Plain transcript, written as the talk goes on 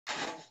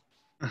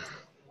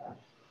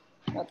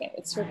Okay,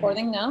 it's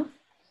recording now.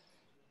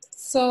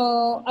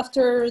 So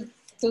after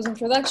those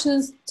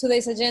introductions,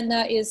 today's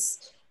agenda is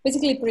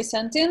basically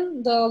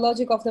presenting the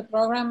logic of the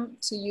program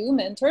to you,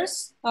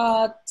 mentors.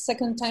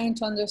 Second time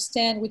to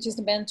understand which is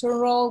the mentor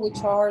role,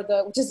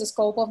 which is the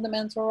scope of the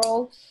mentor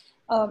role,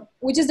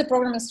 which is the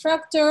program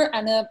structure,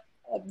 and a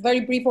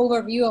very brief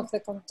overview of the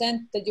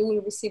content that you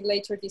will receive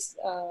later this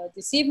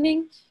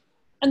evening.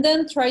 And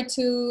then try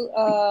to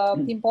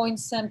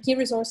pinpoint some key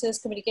resources,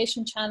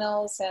 communication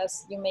channels,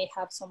 as you may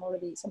have some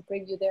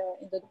preview there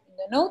in the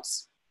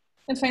notes.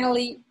 And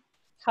finally,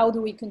 how do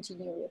we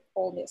continue with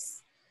all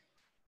this?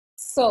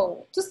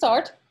 So to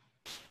start,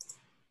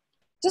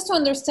 just to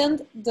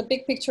understand the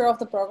big picture of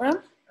the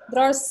program,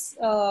 there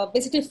are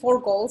basically 4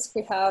 goals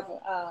we have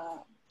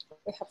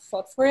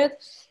thought for it,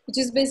 which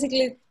is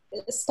basically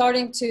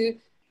starting to,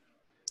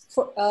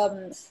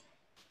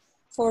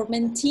 for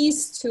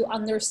mentees to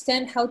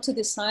understand how to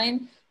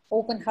design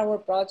open hardware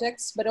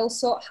projects, but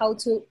also how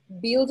to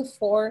build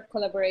for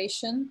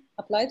collaboration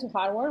applied to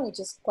hardware, which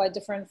is quite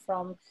different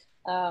from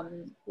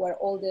where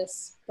all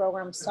this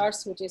program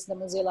starts, which is the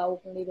Mozilla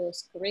Open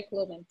Leaders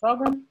curriculum and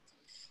program.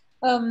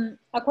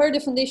 Acquire the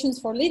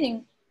foundations for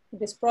leading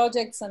these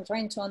projects and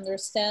trying to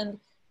understand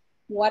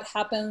what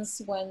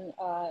happens when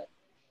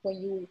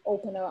you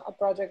open a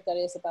project that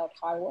is about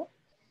hardware.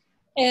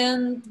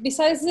 And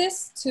besides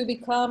this, to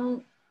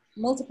become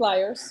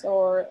multipliers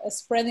or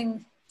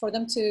spreading, for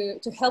them to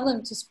help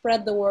them to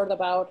spread the word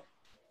about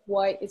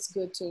why it's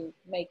good to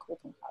make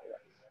open hardware.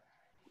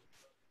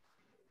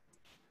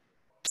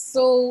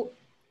 So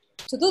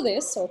to do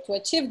this, or to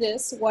achieve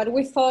this, what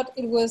we thought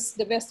it was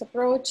the best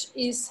approach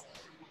is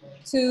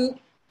to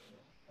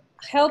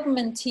help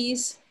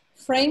mentees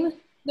frame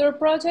their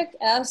project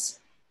as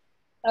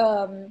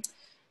a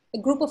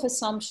group of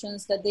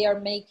assumptions that they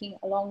are making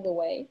along the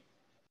way.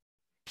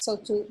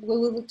 So we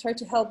will try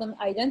to help them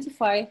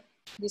identify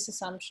these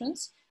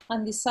assumptions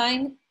and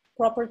design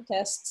proper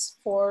tests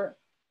for,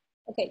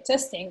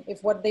 testing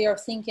if what they are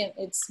thinking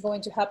it's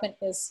going to happen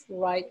is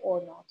right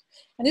or not.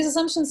 And these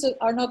assumptions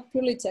are not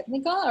purely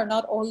technical, are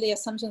not only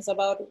assumptions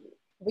about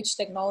which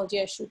technology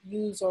I should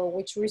use or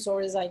which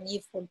resources I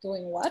need for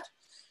doing what,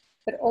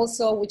 but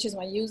also which is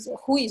my user,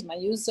 who is my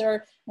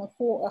user, and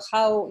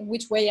in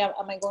which way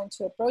am I going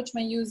to approach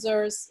my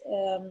users,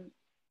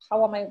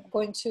 how am I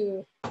going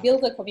to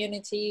build a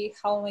community,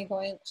 how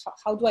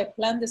do I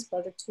plan this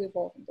project to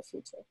evolve in the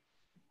future.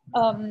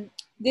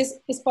 This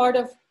is part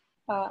of,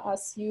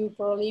 as you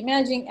probably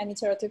imagine, an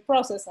iterative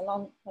process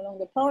along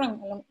the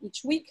program, along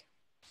each week.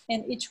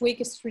 And each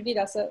week is treated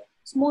as a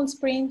small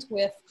sprint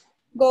with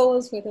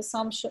goals, with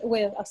assignments,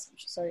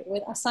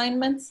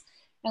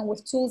 and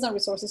with tools and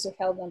resources to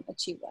help them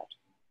achieve that.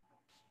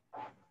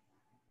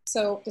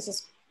 So this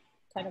is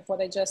kind of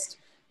what I just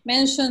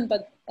mentioned,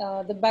 but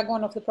the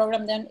background of the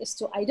program then is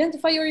to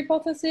identify your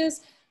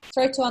hypothesis,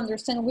 try to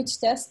understand which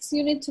tests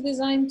you need to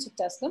design to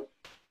test them,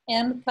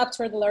 and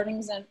capture the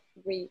learnings and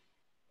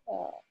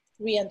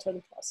re-enter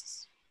the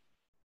process.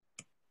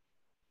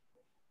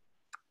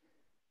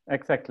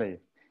 Exactly.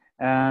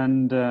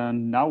 And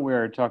now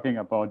we're talking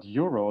about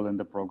your role in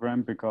the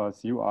program,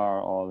 because you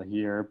are all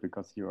here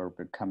because you are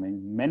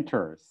becoming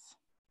mentors.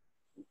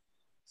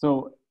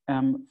 So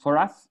for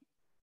us,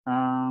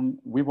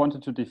 we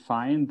wanted to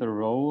define the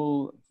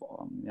role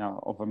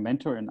of a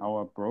mentor in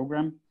our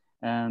program.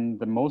 And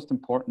the most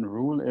important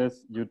rule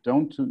is you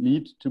don't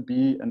need to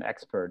be an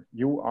expert.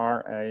 You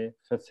are a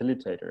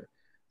facilitator.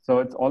 So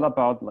it's all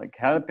about like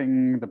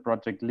helping the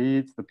project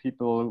leads, the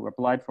people who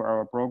applied for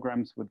our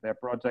programs with their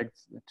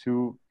projects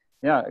to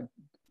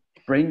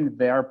bring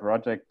their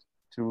project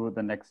to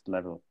the next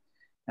level.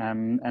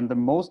 And the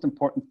most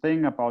important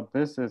thing about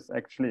this is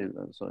actually,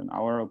 so in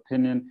our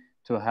opinion,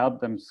 to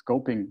help them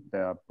scoping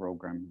their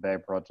program, their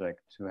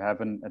project, to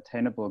have an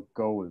attainable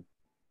goal.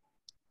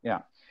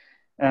 Yeah.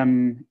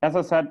 As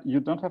I said, you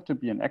don't have to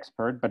be an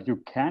expert, but you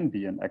can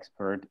be an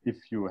expert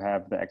if you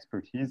have the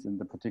expertise in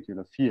the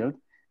particular field.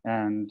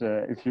 And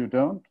if you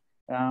don't,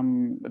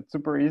 it's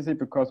super easy,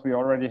 because we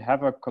already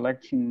have a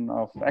collection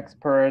of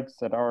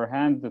experts at our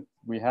hand. That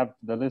we have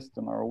the list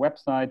on our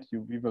website.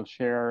 We will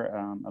share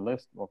a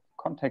list of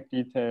contact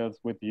details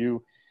with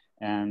you,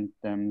 and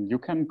you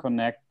can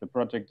connect the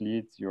project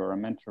leads you're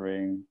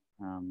mentoring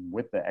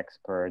with the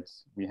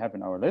experts we have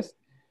in our list.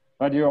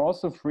 But you're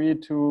also free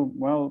to,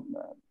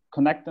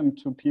 connect them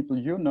to people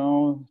you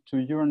know, to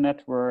your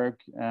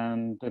network.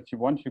 And if you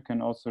want, you can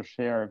also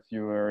share if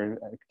you are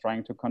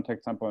trying to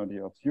contact somebody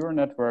of your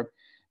network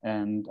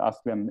and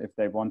ask them if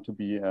they want to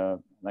be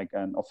like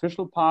an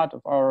official part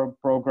of our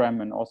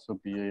program and also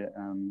be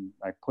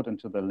like put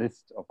into the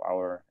list of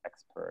our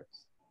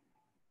experts.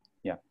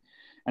 Yeah.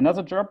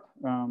 Another job,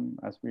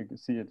 as we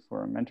see it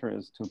for a mentor,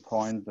 is to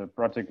point the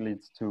project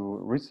leads to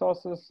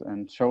resources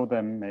and show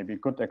them maybe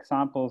good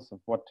examples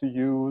of what to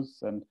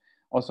use, and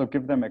also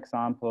give them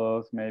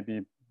examples,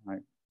 maybe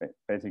like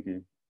basically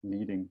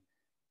leading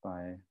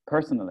by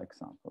personal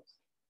examples.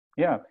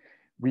 Yeah,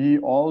 we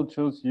all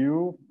chose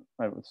you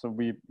so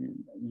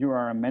you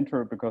are a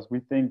mentor because we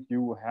think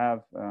you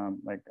have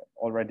like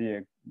already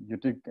you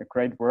did a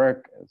great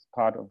work as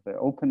part of the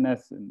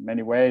openness in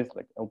many ways,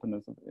 like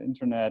openness of the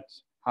internet,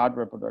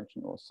 hardware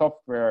production, or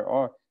software,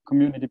 or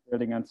community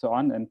building, and so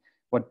on. And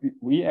what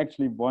we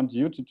actually want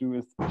you to do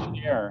is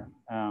share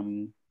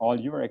all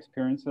your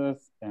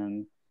experiences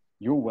and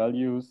your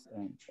values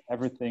and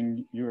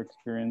everything you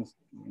experienced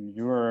in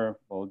your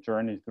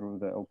journey through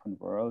the open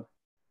world,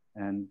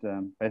 and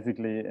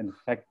basically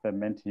infect the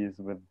mentees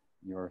with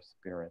your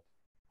spirit.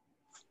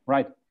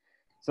 Right.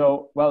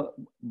 So, well,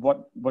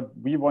 what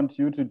we want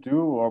you to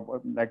do,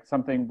 or like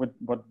something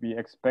what we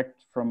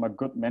expect from a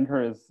good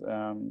mentor is,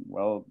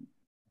 well,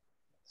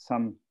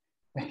 some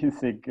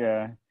basic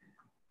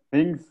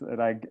things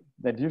like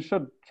that you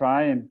should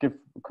try and give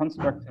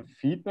constructive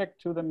feedback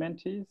to the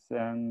mentees,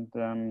 and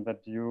that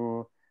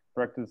you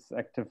practice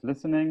active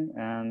listening,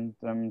 and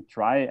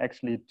try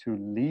actually to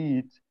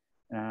lead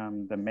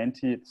the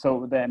mentee.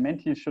 So the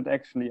mentee should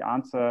actually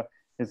answer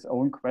his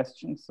own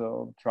questions.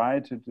 So try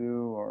to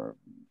do, or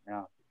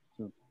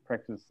to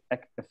practice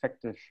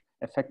effective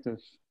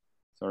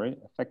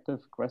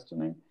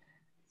questioning.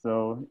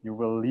 So you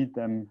will lead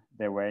them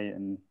their way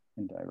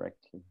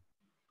indirectly.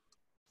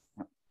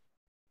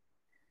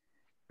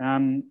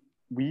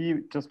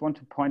 We just want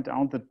to point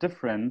out the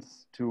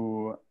difference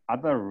to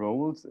other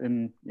roles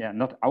in,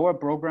 not our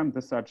program.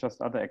 These are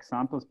just other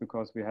examples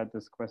because we had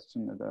this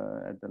question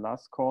at the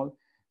last call.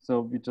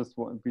 So we just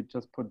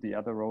put the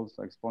other roles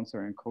like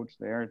sponsor and coach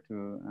there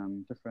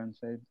to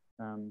differentiate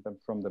them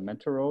from the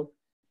mentor role.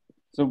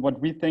 So what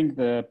we think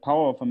the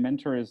power of a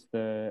mentor is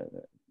the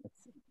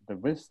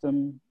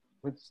wisdom,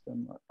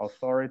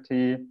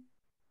 authority.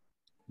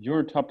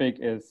 Your topic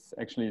is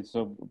actually,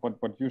 so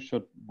what you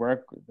should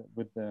work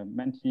with the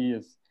mentee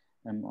is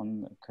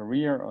on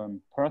career or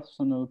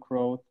personal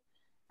growth.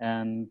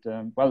 And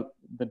well,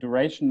 the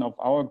duration of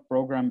our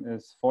program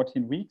is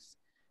 14 weeks.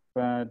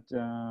 But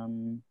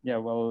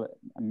well,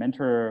 a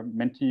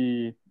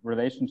mentor-mentee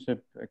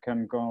relationship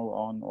can go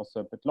on also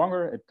a bit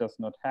longer. It does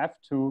not have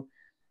to,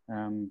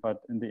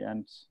 but in the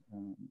end,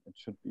 it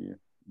should be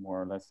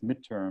more or less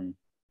midterm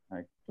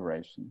like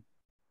duration.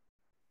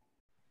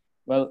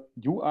 Well,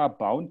 you are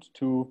bound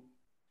to...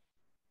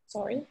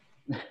 Sorry?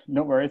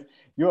 No worries.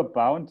 You are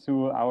bound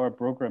to our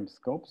program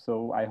scope.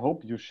 So I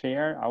hope you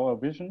share our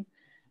vision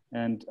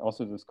and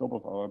also the scope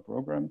of our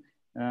program.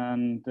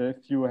 And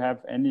if you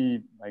have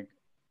any like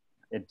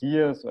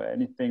ideas or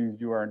anything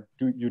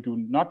you do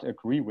not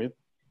agree with,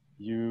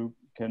 you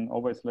can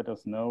always let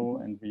us know,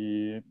 and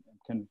we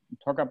can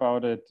talk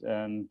about it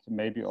and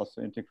maybe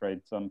also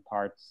integrate some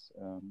parts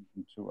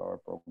into our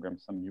program,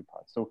 some new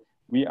parts. So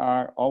we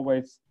are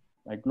always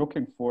like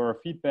looking for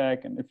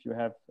feedback, and if you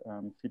have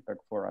feedback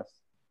for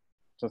us,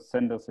 just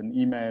send us an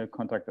email,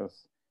 contact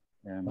us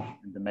in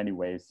the many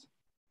ways.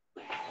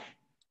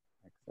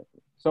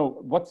 Exactly. So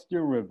what's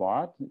your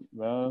reward?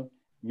 Well,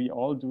 we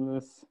all do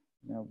this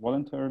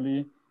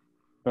voluntarily,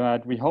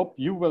 but we hope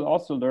you will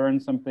also learn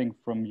something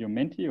from your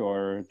mentee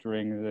or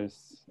during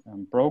this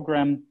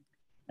program.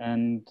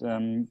 And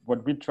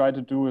what we try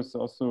to do is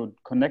also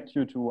connect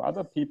you to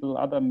other people,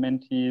 other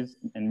mentees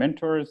and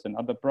mentors and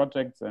other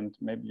projects, and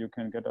maybe you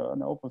can get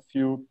an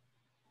overview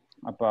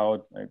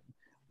about like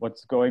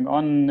what's going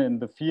on in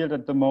the field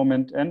at the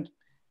moment. And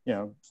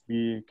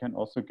we can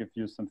also give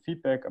you some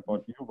feedback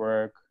about your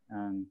work,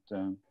 and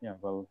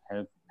will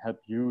help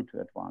you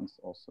to advance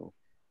also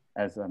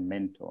as a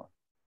mentor.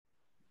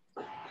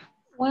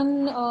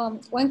 One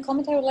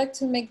comment I would like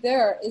to make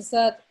there is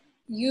that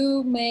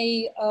you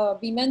may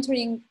be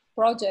mentoring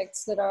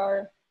projects that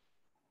are,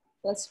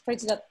 let's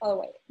phrase it that other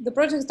way. The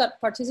projects that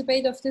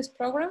participate of this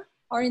program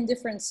are in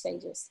different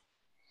stages.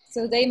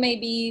 So they may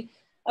be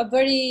a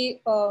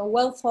very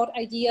well thought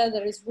idea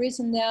that is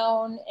written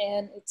down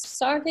and it's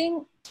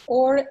starting,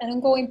 or an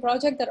ongoing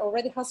project that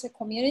already has a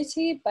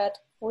community, but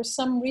for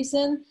some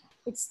reason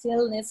it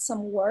still needs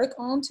some work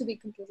on to be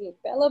completely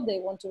developed. They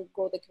want to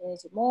grow the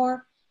community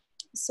more.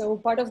 So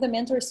part of the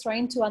mentor is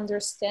trying to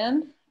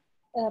understand,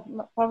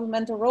 part of the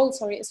mentor role,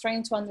 is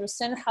trying to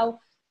understand how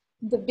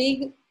the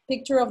big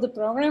picture of the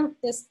program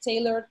is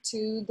tailored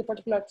to the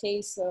particular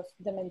case of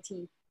the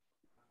mentee.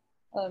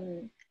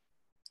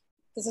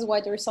 This is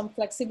why there is some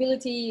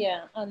flexibility,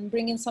 and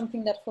bringing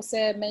something that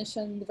Jose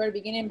mentioned at the very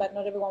beginning, but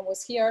not everyone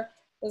was here,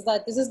 is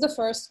that this is the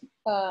first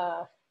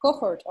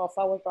cohort of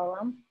our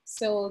program.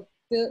 So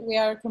we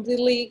are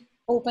completely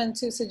open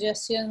to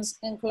suggestions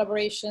and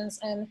collaborations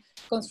and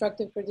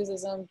constructive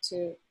criticism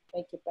to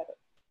make it better.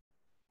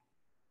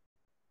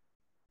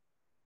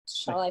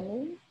 Shall I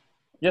move?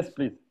 Yes,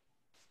 please.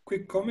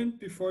 Quick comment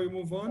before you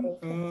move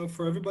on.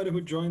 For everybody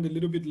who joined a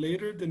little bit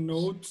later, the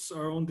notes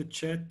are on the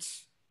chat,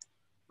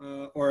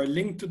 or a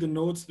link to the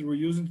notes that we're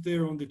using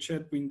there on the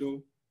chat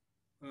window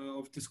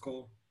of this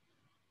call.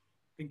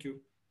 Thank you.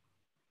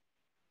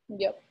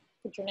 Yep,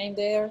 put your name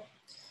there.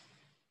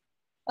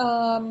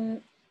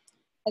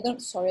 I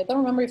don't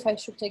remember if I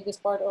should take this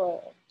part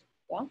or,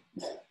 yeah?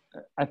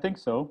 I think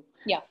so.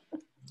 Yeah.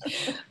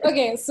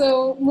 Okay,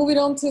 so moving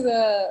on to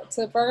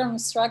the program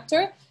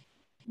structure.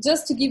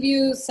 just to give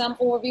you some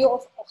overview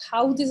of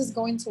how this is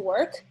going to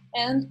work.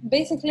 And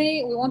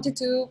basically, we wanted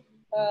to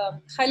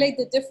highlight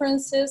the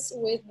differences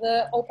with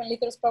the Open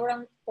Leaders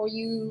program for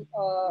you,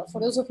 for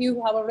those of you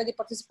who have already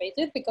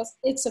participated, because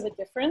it's a bit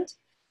different.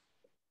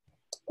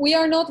 We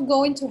are not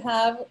going to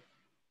have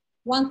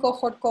one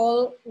cohort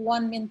call,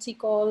 one mentee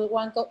call,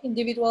 one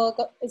individual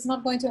call. It's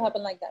not going to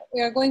happen like that.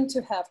 We are going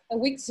to have a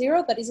week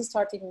 0 that is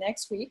starting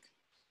next week,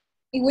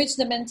 in which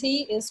the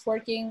mentee is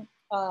working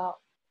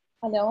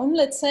alone,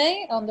 let's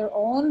say, on their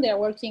own. They're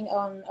working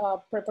on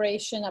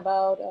preparation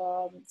about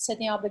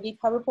setting up the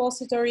GitHub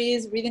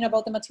repositories, reading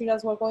about the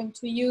materials we're going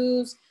to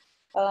use,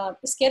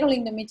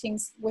 scheduling the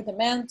meetings with the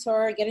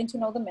mentor, getting to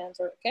know the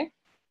mentor, okay?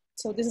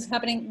 So this is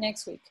happening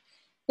next week.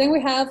 Then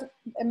we have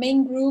a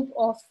main group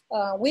of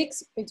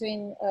weeks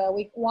between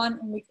week 1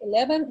 and week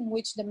 11, in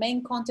which the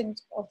main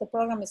content of the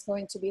program is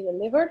going to be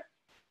delivered.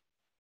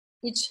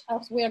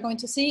 As we are going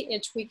to see,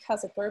 each week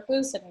has a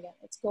purpose, and again,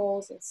 its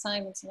goals, its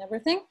assignments, and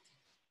everything.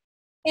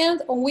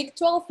 And on week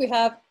 12, we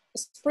have a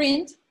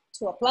sprint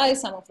to apply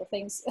some of the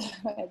things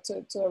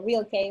to a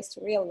real case,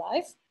 to real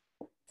life.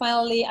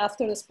 Finally,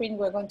 after the sprint,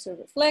 we're going to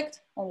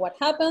reflect on what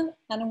happened.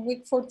 And on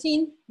week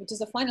 14, which is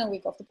the final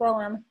week of the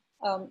program,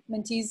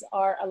 mentees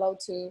are allowed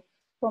to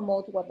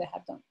promote what they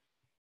have done.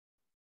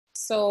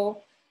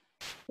 So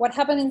what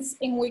happens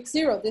in week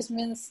 0? This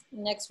means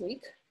next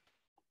week,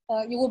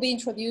 you will be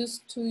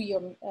introduced to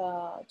your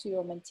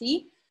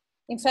mentee.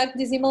 In fact,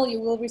 this email, you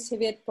will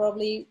receive it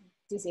probably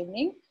this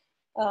evening.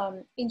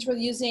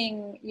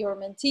 Introducing your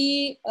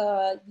mentee,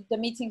 the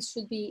meetings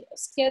should be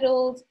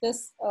scheduled.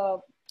 This,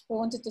 we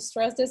wanted to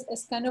stress this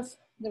as kind of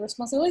the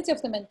responsibility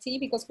of the mentee,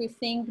 because we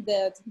think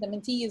that the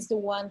mentee is the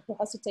one who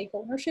has to take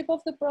ownership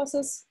of the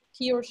process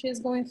he or she is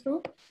going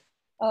through.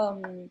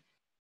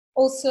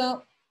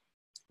 Also,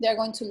 they're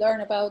going to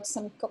learn about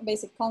some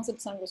basic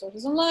concepts and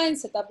resources online,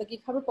 set up the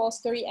GitHub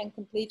repository, and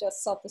complete a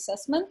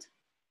self-assessment.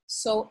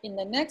 So in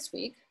the next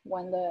week,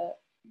 when the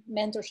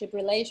mentorship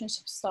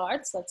relationship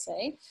starts, let's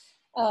say,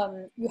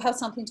 you have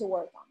something to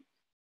work on.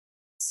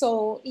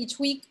 So each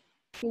week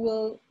you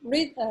will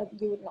read,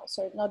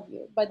 not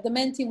you, but the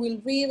mentee will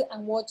read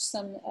and watch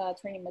some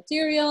training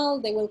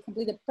material. They will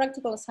complete a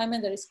practical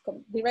assignment that is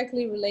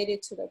directly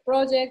related to their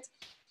project,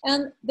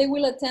 and they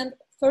will attend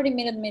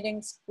 30-minute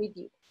meetings with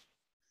you.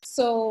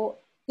 So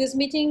these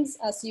meetings,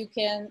 as you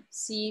can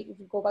see, if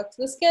you go back to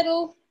the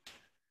schedule,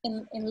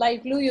 in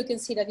light blue, you can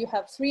see that you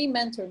have 3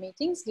 mentor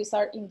meetings. These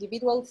are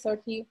individual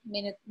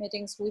 30-minute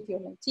meetings with your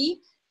mentee.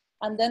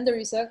 And then there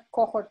is a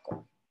cohort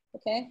call,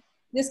 okay?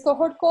 This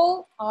cohort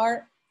call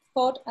are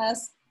thought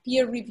as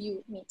peer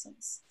review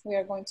meetings. We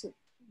are going to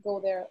go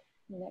there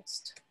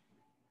next.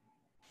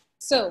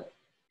 So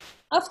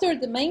after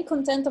the main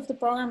content of the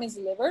program is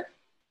delivered,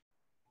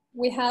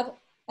 we have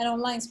an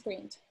online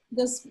sprint.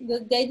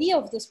 The idea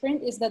of the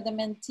sprint is that the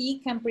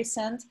mentee can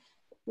present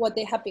what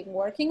they have been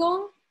working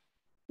on,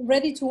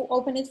 ready to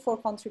open it for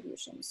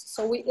contributions.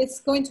 So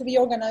it's going to be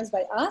organized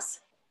by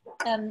us.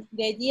 And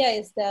the idea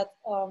is that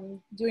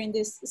during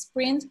this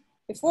sprint,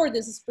 before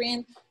this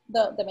sprint,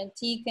 the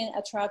mentee can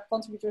attract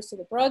contributors to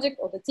the project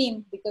or the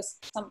team, because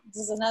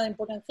this is another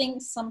important thing.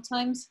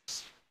 Sometimes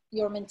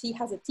your mentee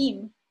has a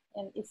team,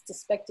 and it's the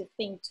expected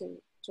thing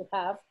to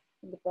have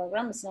in the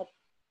program. It's not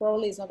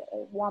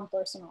one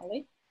person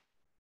only.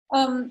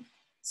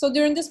 So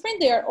during the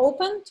sprint, they are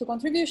open to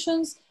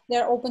contributions. They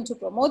are open to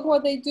promote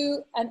what they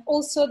do. And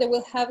also they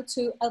will have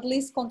to at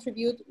least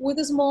contribute with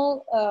a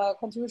small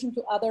contribution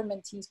to other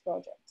mentees'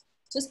 projects,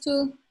 just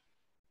to,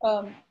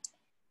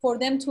 for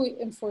them to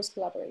enforce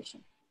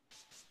collaboration.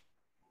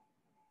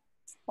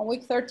 On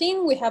week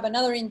 13, we have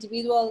another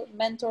individual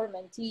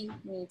mentor-mentee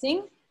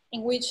meeting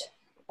in which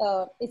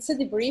it's a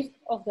debrief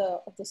of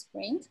the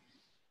sprint.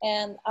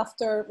 And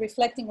after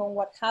reflecting on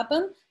what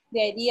happened,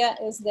 the idea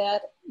is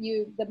that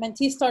the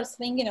mentee starts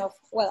thinking of,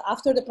 well,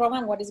 after the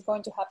program, what is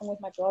going to happen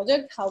with my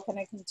project? How can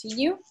I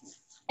continue?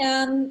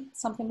 And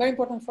something very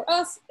important for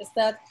us is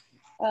that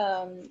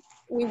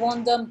we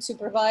want them to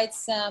provide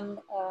some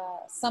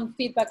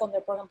feedback on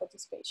their program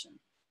participation.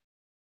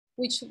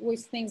 Which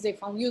things they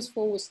found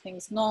useful, which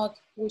things not,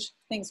 which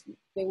things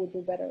they would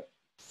do better.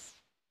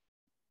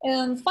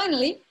 And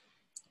finally,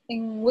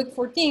 in week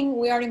 14,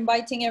 we are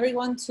inviting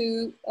everyone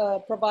to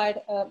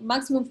provide a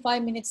maximum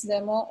 5 minutes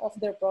demo of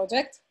their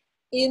project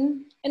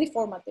in any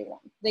format they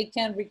want. They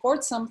can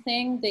record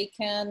something, they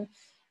can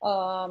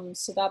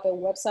set up a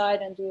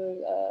website and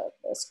do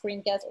a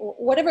screencast, or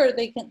whatever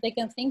they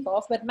can think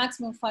of, but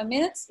maximum 5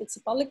 minutes. It's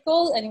a public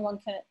call, anyone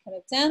can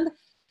attend.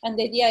 And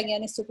the idea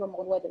again is to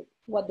promote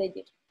what they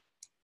did.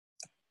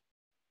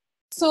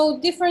 So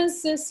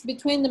differences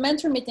between the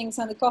mentor meetings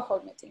and the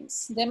cohort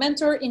meetings. The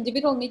mentor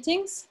individual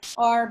meetings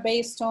are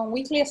based on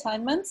weekly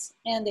assignments,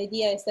 and the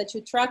idea is that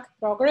you track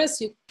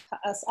progress.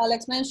 As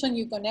Alex mentioned,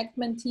 you connect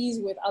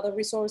mentees with other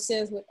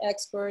resources, with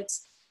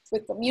experts,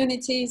 with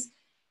communities.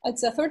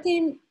 It's a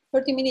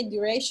 30-minute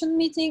duration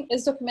meeting.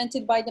 It's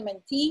documented by the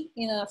mentee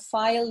in a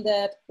file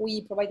that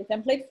we provide a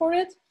template for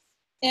it.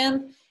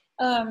 And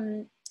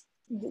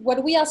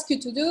what we ask you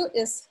to do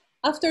is,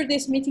 after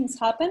these meetings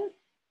happen,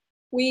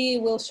 we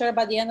will share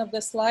by the end of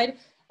the slide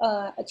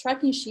a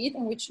tracking sheet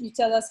in which you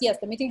tell us, yes,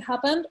 the meeting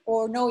happened,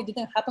 or no, it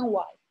didn't happen,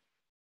 why?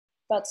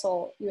 That's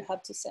all you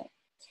have to say.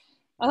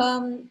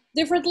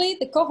 Differently,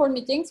 the cohort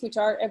meetings, which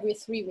are every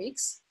 3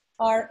 weeks,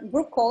 are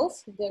group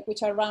calls,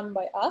 which are run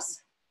by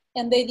us.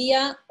 And the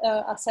idea,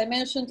 as I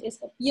mentioned, is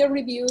a peer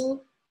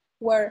review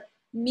where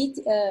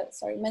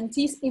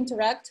mentees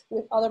interact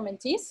with other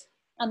mentees,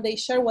 and they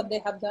share what they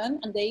have done,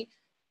 and they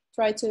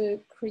try to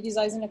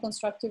criticize in a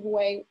constructive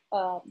way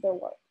their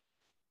work.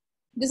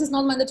 This is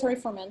not mandatory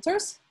for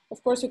mentors.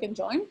 Of course, you can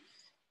join.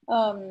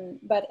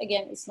 But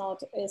again,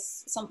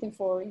 it's something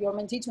for your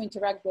mentee to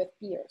interact with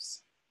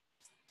peers.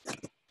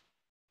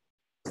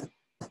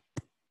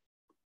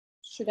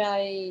 Should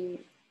I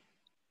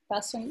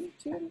pass on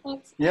to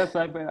Alex? Yes,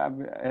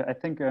 I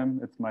think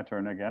it's my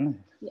turn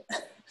again. Yeah.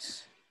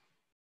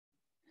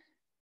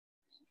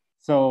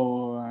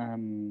 So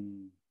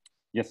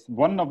yes,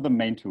 one of the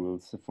main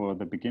tools for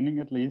the beginning,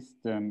 at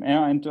least,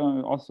 and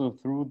also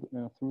through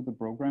the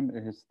program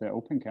is the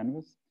open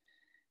canvas.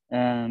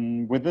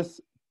 And with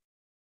this,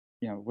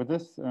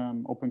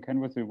 open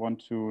canvas, we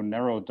want to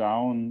narrow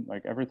down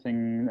like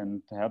everything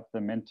and help the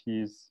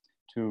mentees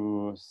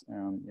to,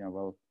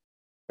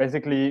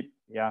 basically,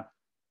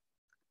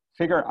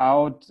 figure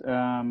out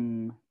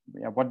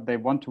what they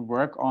want to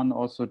work on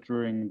also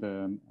during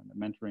the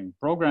mentoring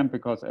program,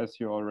 because as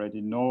you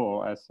already know,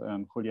 or as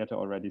Julieta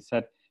already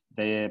said,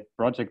 the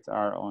projects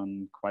are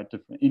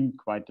in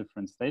quite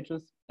different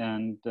stages,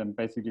 and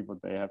basically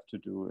what they have to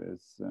do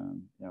is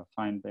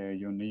find their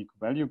unique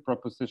value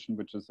proposition,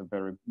 which is a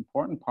very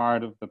important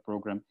part of the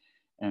program,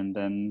 and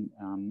then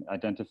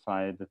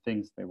identify the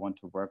things they want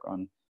to work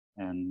on,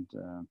 and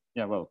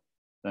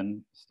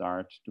then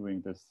start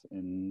doing this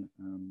in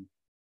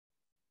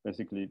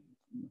basically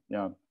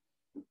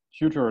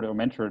tutored or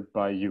mentored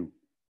by you.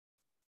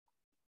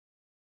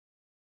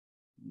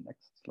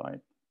 Next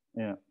slide.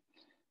 Yeah.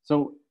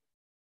 So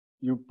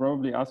you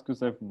probably ask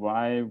yourself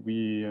why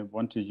we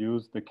want to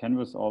use the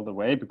canvas all the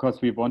way, because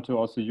we want to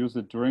also use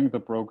it during the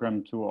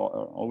program to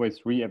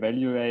always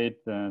reevaluate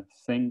the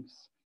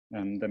things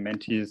the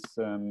mentees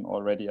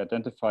already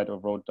identified or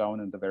wrote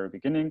down in the very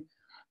beginning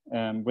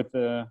with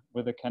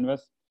the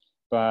canvas.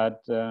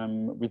 But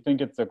we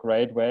think it's a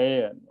great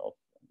way of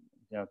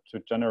to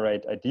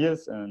generate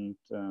ideas and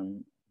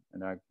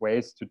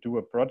ways to do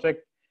a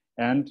project.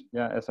 And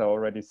as I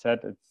already said,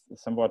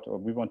 it's somewhat, or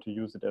we want to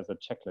use it as a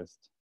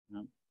checklist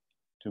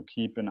to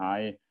keep an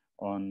eye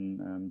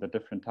on the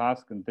different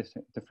tasks and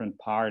different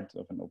parts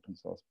of an open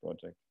source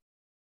project.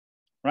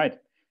 Right,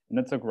 and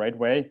that's a great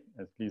way,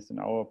 at least in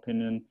our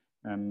opinion,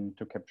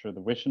 to capture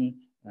the vision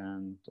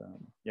and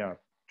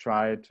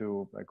try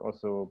to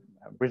also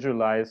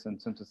visualize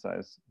and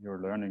synthesize your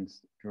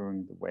learnings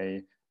during the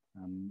way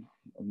on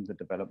the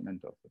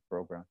development of the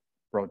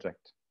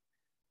project.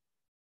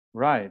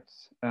 Right.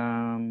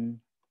 And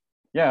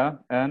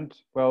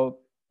well,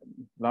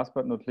 last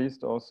but not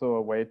least, also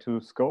a way to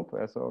scope,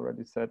 as I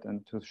already said,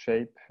 and to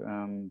shape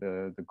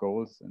the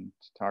goals and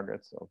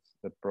targets of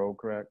the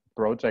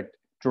project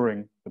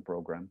during the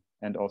program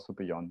and also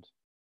beyond.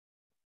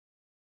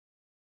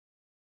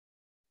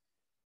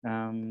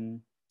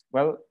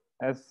 Well,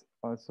 as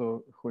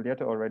also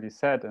Julieta already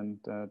said and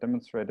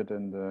demonstrated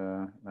in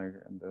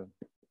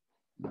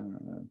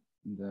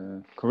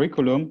the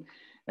curriculum,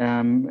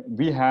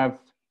 we have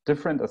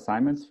different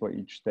assignments for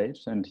each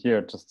stage, and here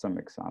are just some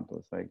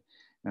examples.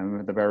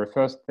 The very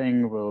first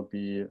thing will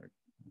be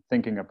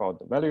thinking about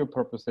the value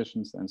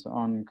propositions and so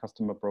on,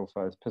 customer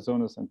profiles,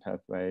 personas and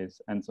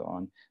pathways, and so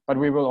on. But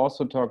we will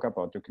also talk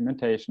about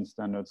documentation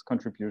standards,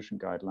 contribution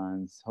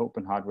guidelines,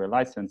 open hardware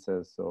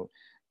licenses, so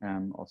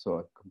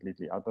also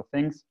completely other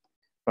things.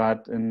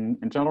 But in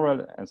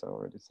general, as I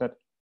already said,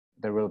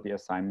 there will be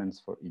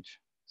assignments for each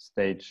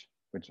stage,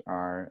 which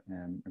are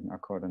in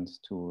accordance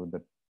to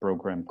the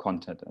program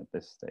content at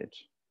this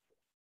stage.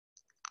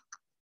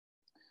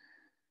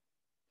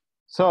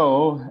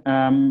 So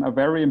a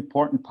very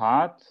important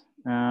part,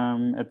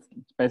 it's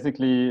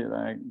basically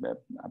like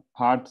a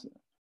part,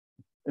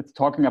 it's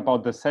talking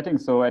about the setting.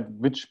 So at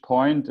which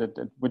point, at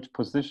which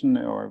position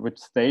or which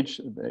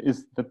stage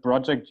is the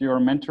project you're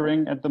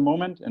mentoring at the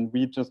moment. And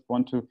we just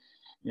want to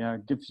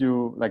give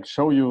you,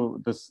 show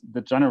you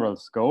the general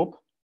scope.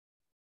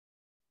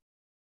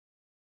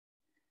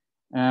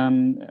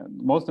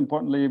 Most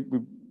importantly,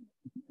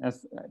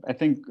 as I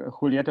think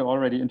Julieta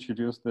already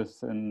introduced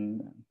this,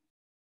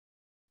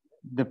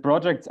 the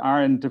projects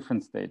are in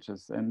different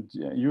stages, and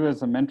you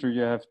as a mentor,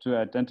 you have to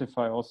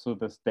identify also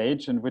the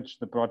stage in which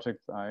the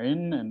projects are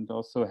in and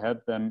also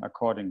help them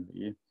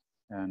accordingly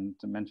and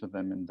mentor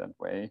them in that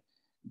way.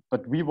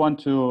 But we want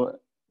to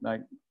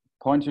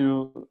point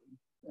you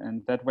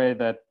in that way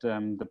that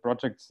the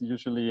projects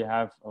usually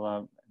have,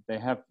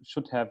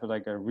 should have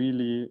a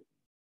really,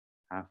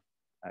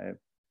 I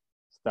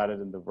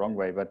started in the wrong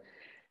way, but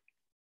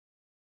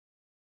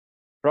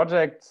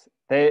projects,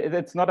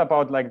 it's not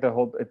about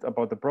it's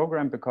about the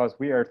program, because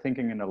we are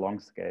thinking in a long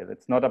scale.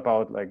 It's not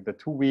about the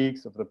 2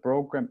 weeks of the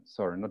program,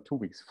 sorry, not 2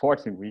 weeks,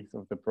 14 weeks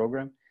of the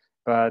program,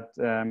 but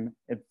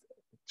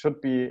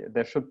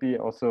there should be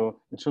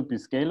also, it should be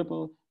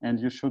scalable, and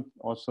you should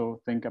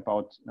also think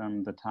about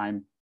the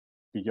time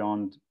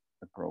beyond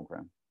the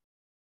program.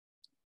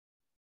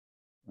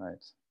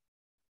 Right.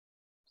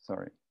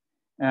 Sorry.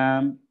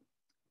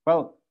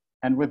 Well,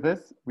 and with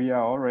this, we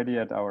are already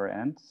at our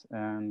end,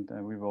 and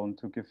we want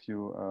to give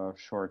you a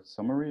short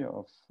summary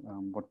of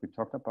what we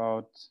talked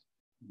about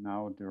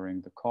now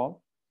during the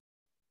call.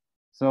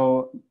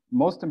 So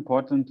most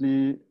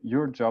importantly,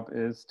 your job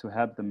is to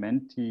help the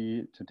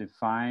mentee to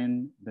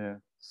define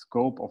the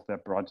scope of their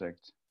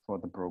project for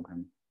the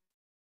program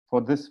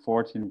for this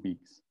 14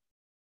 weeks.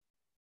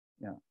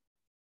 Yeah.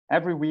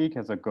 Every week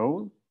has a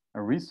goal,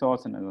 a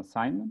resource, and an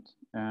assignment.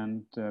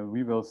 And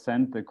we will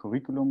send the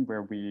curriculum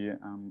where we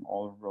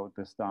all wrote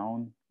this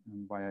down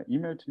via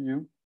email to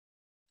you.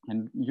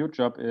 And your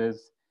job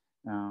is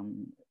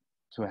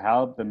to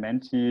help the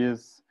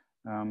mentees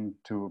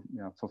to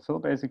fulfill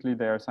basically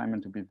their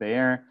assignment, to be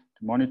there,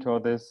 to monitor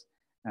this,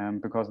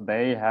 because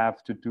they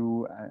have to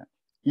do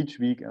each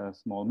week a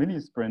small mini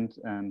sprint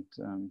and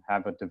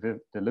have a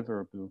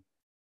deliverable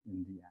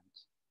in the end.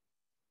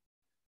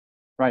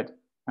 Right.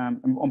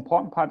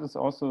 Important part is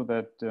also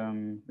that,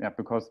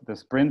 because the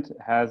sprint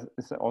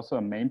is also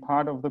a main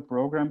part of the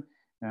program,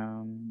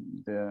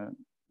 the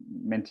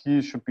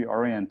mentees should be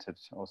oriented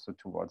also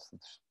towards the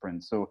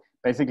sprint. So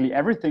basically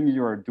everything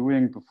you are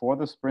doing before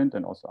the sprint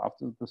and also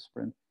after the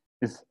sprint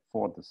is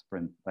for the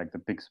sprint, like the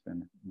big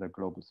sprint, the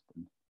global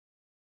sprint.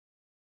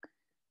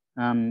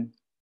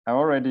 I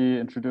already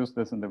introduced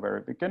this in the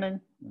very beginning.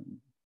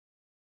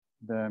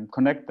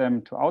 Connect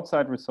them to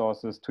outside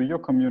resources, to your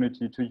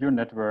community, to your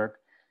network.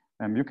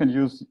 You can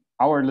use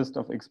our list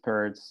of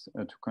experts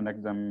to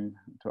connect them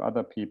to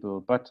other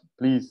people, but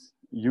please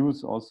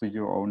use also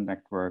your own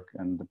network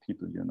and the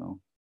people you know.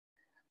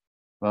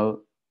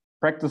 Well,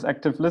 practice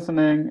active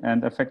listening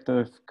and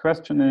effective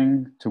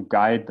questioning to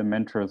guide the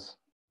mentors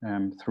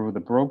through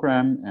the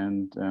program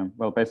and,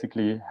 well,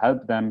 basically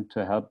help them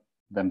to help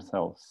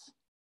themselves.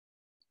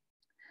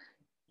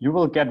 You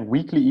will get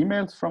weekly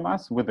emails from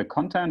us with the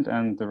content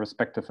and the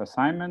respective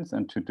assignments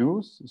and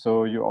to-dos.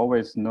 So you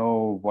always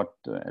know what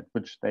at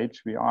which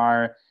stage we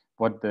are,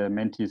 what the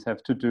mentees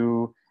have to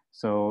do.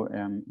 So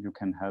you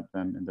can help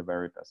them in the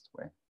very best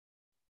way.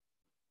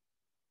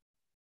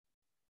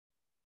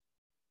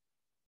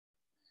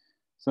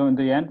 So in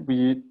the end,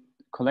 we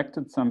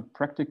collected some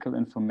practical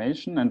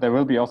information, and there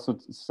will be also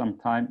some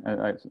time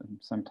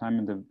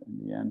in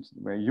the end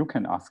where you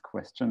can ask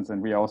questions,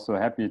 and we are also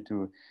happy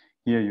to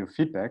hear your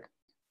feedback.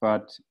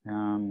 But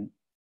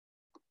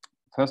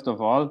first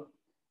of all,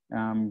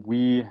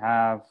 we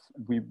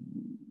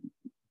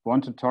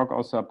want to talk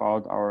also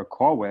about our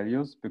core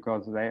values,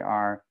 because they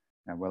are,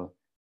 well,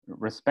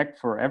 respect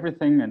for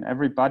everything and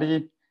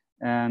everybody.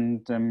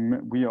 And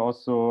we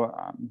also,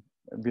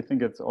 we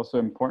think it's also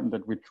important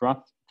that we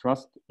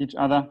trust each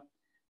other.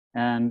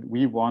 And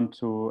we want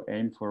to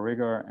aim for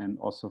rigor and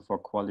also for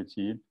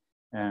quality.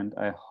 And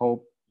I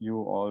hope you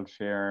all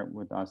share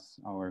with us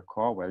our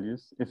core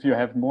values. If you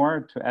have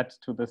more to add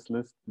to this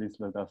list, please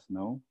let us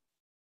know.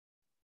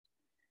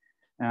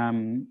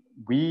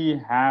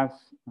 We have,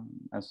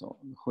 as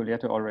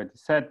Juliette already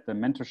said, the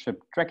mentorship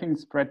tracking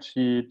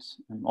spreadsheet,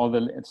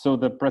 and so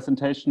the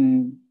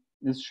presentation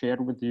is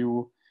shared with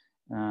you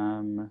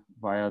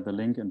via the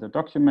link in the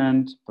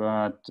document,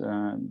 but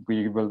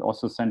we will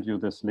also send you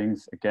these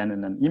links again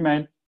in an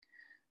email.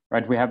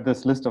 Right, we have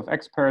this list of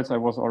experts I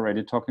was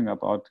already talking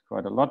about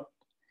quite a lot.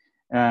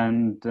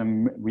 And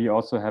we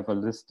also have a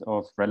list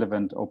of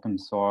relevant open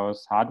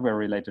source hardware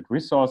related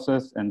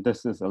resources. And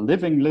this is a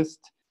living list.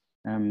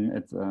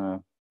 It's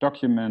a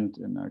document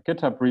in a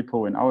GitHub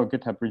repo, in our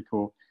GitHub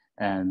repo.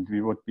 And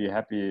we would be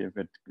happy if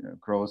it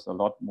grows a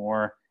lot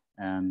more.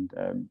 And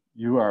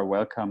you are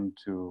welcome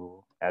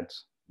to add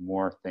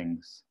more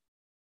things.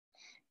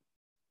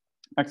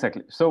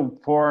 Exactly. So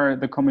for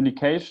the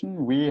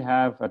communication, we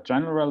have a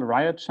general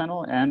Riot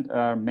channel and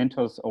a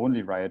mentors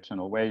only Riot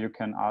channel where you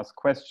can ask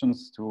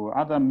questions to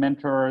other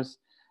mentors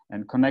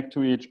and connect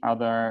to each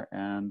other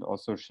and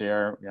also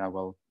share,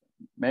 well,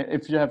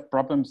 if you have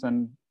problems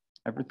and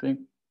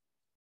everything.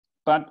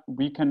 But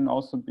we can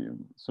also be,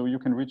 so you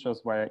can reach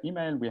us via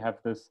email. We have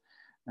this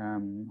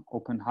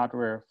Open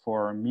Hardware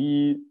for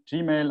Me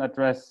Gmail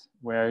address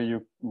where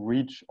you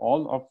reach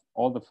all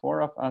the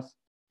four of us.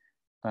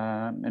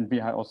 And we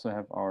also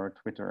have our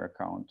Twitter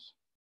account,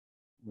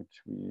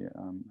 which we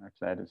are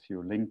glad if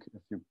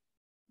you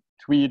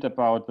tweet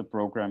about the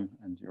program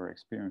and your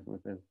experience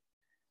with it.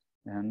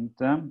 And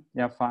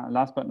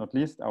last but not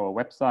least, our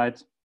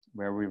website,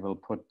 where we will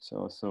put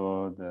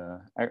also the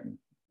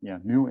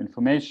new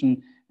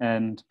information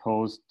and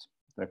post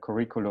the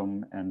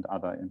curriculum and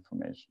other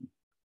information.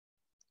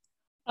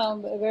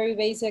 A very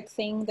basic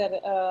thing that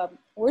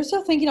we're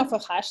still thinking of a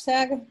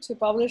hashtag to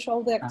publish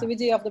all the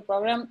activity of the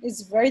program.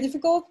 Is very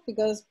difficult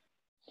because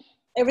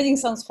everything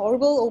sounds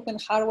horrible. Open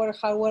hardware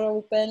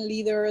open,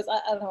 leaders,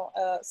 I don't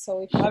know.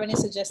 So if you have any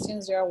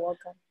suggestions, you are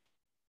welcome.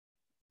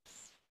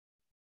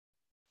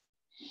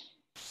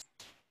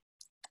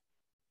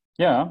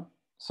 Yeah,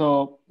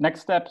 So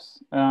next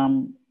steps,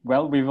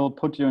 well, we will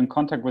put you in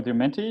contact with your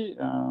mentee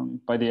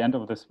by the end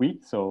of this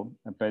week. So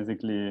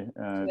basically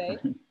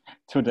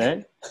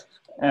today.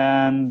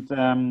 And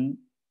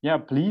yeah,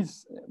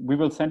 please, we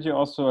will send you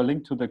also a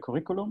link to the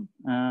curriculum,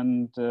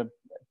 and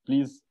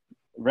please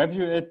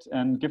review it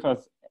and give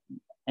us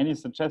any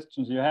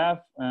suggestions you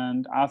have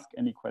and ask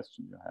any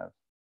question you have.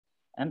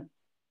 And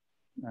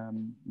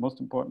most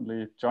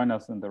importantly, join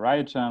us in the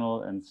Riot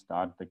channel and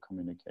start the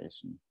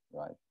communication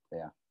right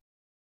there.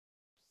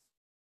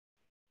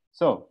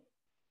 So,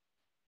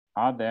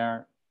 are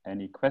there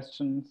any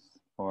questions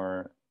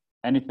or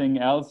anything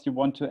else you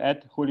want to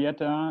add,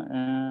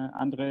 Julieta,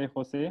 Andre,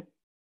 Jose?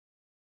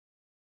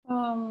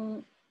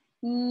 No,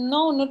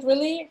 not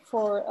really.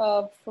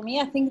 For me,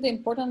 I think the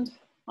important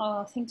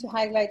thing to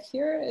highlight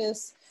here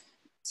is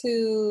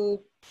to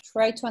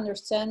try to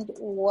understand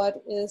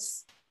what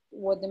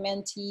the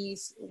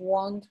mentees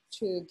want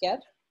to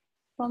get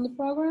from the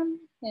program,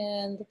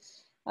 and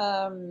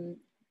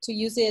to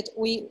use it.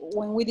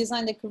 When we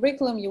design the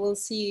curriculum, you will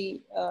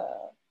see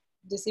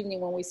this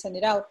evening when we send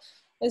it out,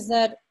 is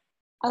that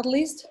at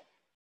least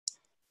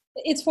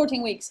it's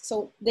 14 weeks,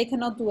 so they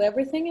cannot do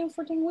everything in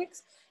 14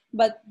 weeks,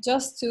 but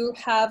just to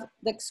have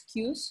the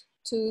excuse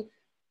to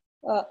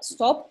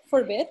stop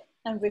for a bit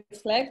and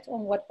reflect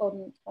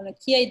on a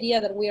key idea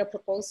that we are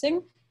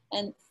proposing,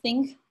 and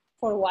think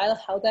for a while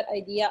how that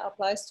idea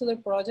applies to the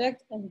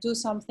project, and do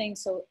something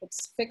so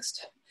it's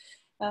fixed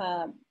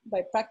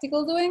by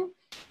practical doing.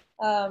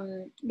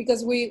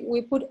 Because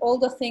we put all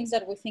the things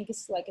that we think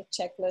is like a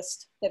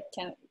checklist that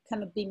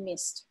cannot be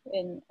missed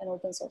in an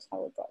open source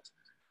hardware project.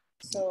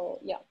 So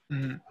yeah.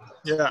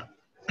 Yeah,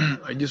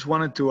 I just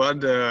wanted to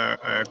add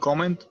a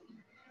comment,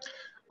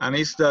 and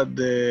it's that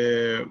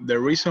the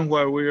reason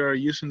why we are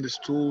using these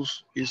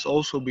tools is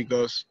also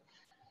because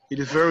it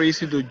is very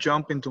easy to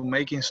jump into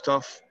making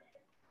stuff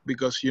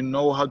because you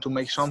know how to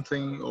make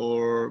something,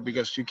 or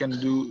because you can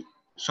do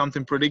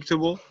something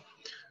predictable.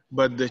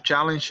 But the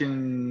challenge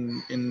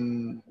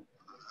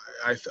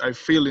I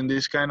feel in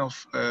this kind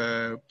of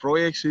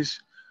projects is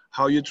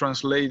how you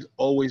translate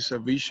always a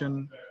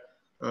vision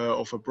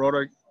of a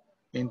product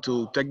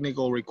into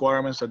technical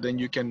requirements that then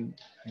you can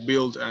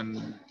build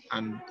and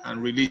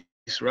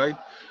release, right?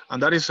 And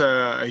that is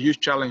a huge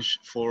challenge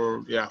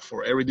for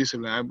every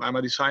discipline. I'm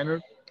a designer,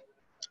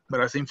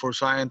 but I think for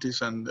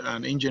scientists and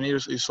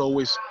engineers, it's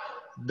always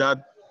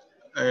that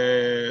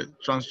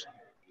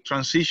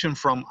transition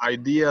from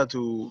idea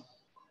to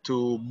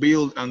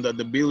build, and that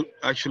the build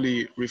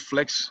actually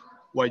reflects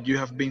what you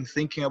have been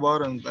thinking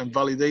about and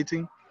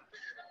validating.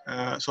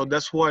 So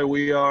that's why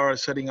we are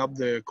setting up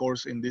the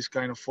course in this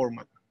kind of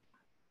format.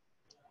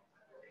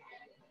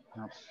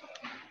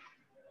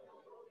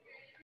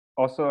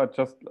 Also,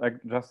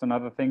 just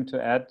another thing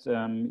to add,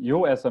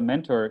 you as a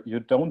mentor, you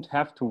don't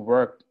have to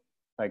work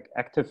like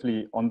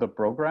actively on the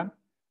program,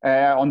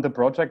 on the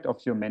project of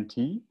your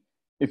mentee.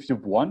 If you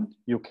want,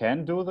 you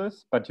can do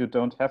this, but you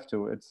don't have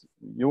to.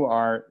 You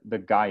are the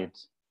guide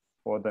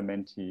for the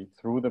mentee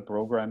through the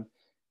program.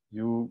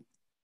 You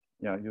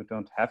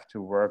don't have to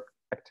work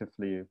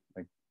actively,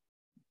 like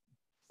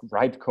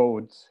write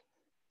codes,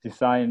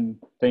 design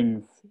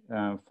things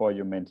for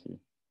your mentee.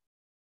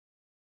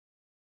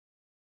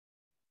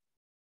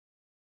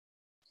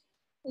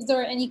 Is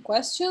there any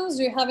questions?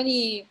 Do you have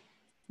any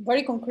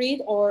very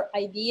concrete or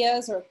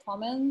ideas or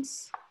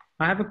comments?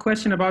 I have a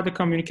question about the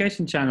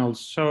communication channels.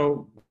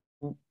 So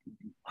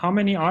how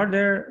many are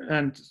there,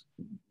 and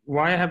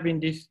why have been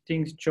these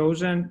things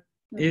chosen?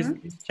 Is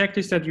this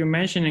checklist that you're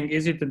mentioning,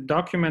 is it a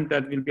document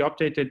that will be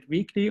updated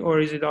weekly, or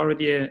is it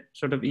already a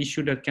sort of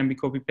issue that can be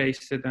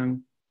copy-pasted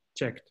and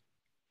checked?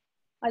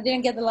 I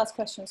didn't get the last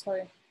question,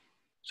 sorry.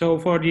 So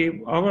for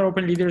our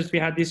open leaders, we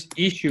had this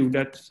issue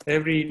that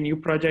every new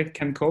project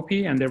can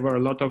copy, and there were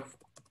a lot of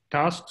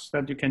tasks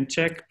that you can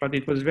check, but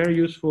it was very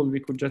useful. We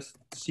could just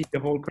see the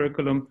whole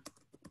curriculum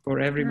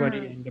for everybody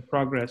in the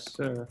progress.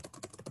 You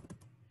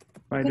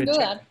can do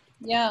that.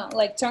 Yeah,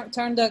 like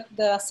turn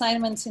the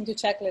assignments into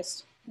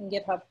checklists in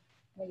GitHub.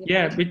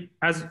 Yeah, but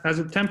as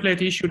a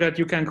template issue that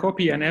you can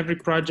copy, and every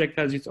project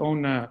has its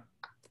own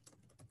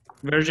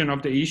version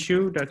of the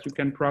issue that you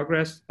can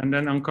progress, and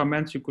then on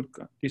comments you could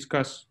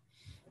discuss.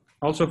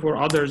 Also for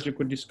others, you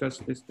could discuss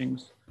these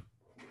things.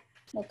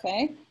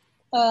 Okay.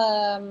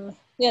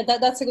 Yeah,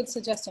 that's a good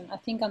suggestion. I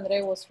think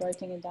Andre was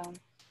writing it down.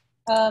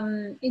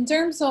 In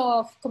terms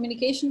of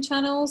communication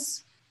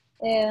channels,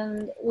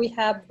 and we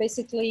have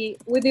basically,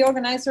 with the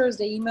organizers,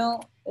 the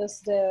email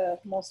is the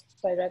most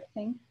direct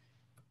thing.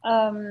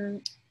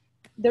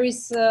 There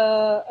is,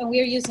 and we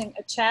are using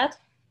a chat,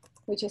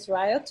 which is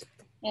Riot,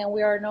 and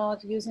we are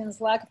not using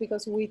Slack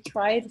because we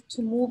tried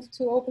to move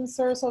to open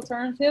source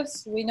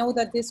alternatives. We know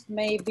that this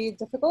may be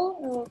difficult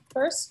at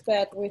first,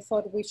 but we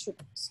thought we should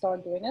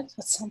start doing it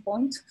at some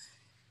point.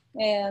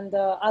 And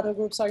other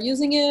groups are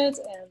using it,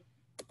 and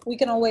we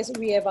can always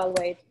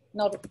reevaluate,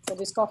 not for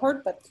this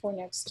cohort, but for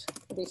next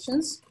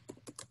editions.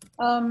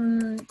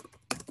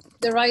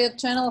 The Riot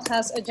channel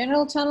has a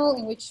general channel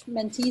in which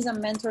mentees and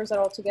mentors are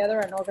all together,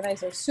 and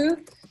organizers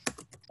too.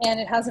 And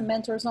it has a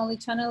mentors only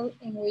channel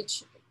in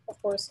which,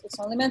 of course, it's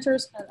only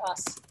mentors and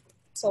us.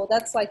 So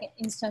that's like an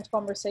instant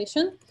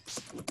conversation.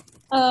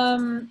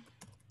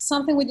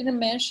 Something we didn't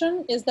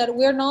mention is that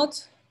we're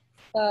not,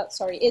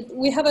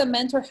 we have a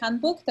mentor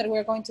handbook that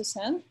we're going to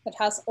send that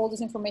has all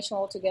this information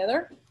all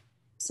together,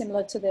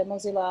 similar to the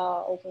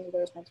Mozilla Open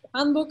Leaders Mentor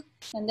Handbook.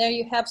 And there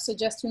you have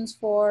suggestions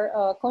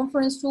for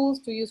conference tools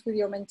to use with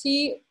your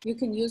mentee. You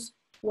can use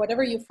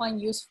whatever you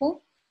find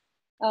useful.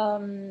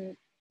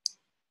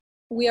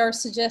 We are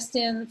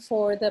suggesting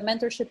for the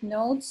mentorship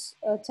notes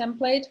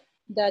template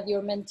that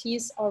your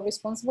mentees are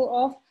responsible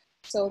of,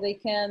 so they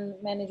can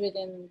manage it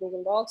in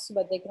Google Docs,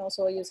 but they can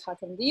also use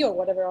HackMD or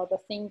whatever other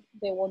thing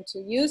they want to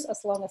use,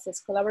 as long as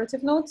it's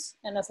collaborative notes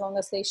and as long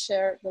as they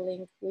share the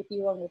link with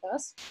you and with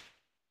us.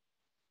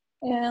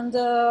 And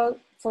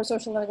for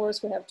social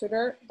networks, we have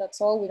Twitter. That's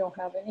all. We don't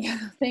have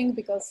anything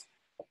because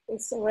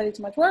it's already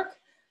too much work.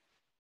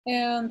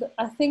 And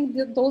I think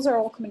that those are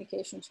all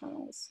communication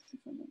channels.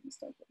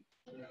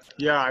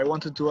 Yeah, I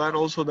wanted to add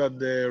also that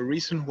the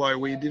reason why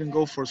we didn't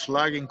go for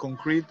Slack in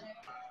concrete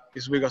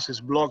is because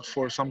it's blocked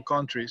for some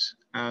countries.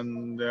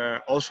 And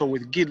also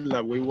with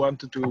GitLab, we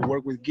wanted to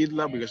work with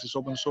GitLab because it's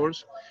open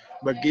source,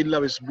 but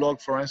GitLab is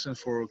blocked, for instance,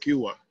 for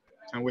Cuba.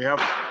 And we have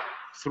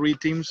 3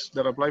 teams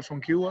that apply from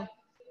Cuba,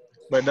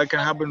 but that can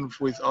happen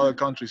with other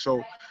countries.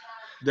 So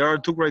there are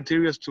 2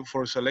 criteria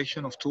for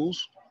selection of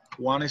tools.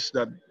 One is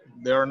that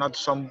there are not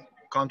some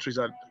countries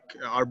that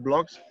are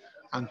blocked,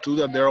 and 2,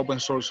 that they're open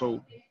source.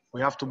 So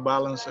we have to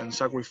balance and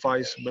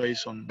sacrifice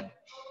based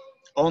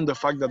on the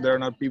fact that there are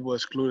not people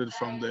excluded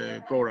from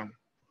the program.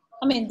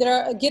 I mean, there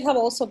are GitHub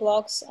also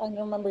blocks. I don't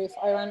remember if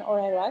Iran or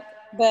Iraq,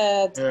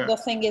 but the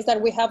thing is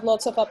that we have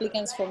lots of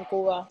applicants from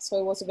Cuba, so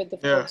it was a bit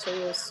difficult to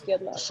use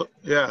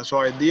GitLab. So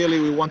ideally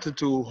we wanted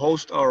to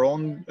host our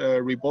own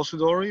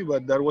repository,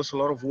 but that was a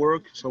lot of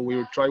work. So we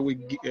would try with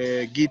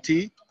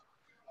Git,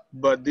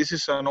 but this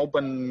is an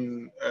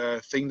open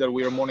thing that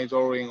we are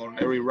monitoring on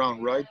every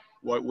round, right?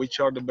 Which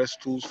are the best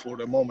tools for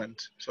the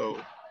moment? So.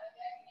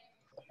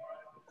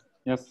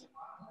 Yes.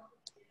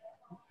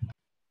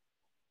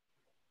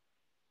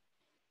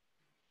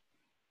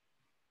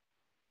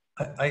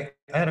 I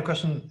had a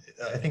question.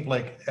 I think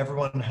like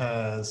everyone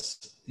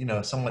has, you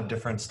know, somewhat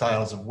different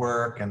styles of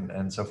work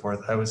and so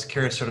forth. I was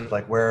curious sort of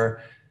like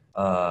where,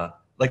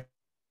 like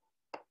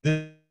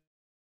this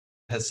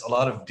has a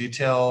lot of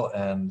detail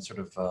and sort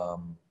of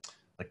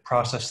like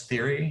process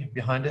theory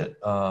behind it,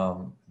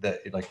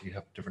 that like you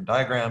have different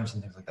diagrams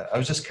and things like that. I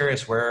was just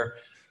curious where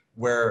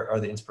are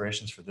the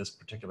inspirations for this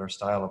particular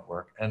style of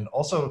work? And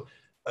also,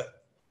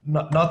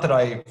 not that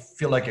I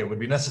feel like it would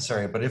be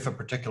necessary, but if a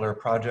particular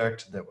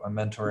project that I'm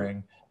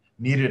mentoring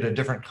needed a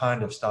different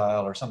kind of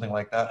style or something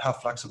like that, how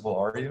flexible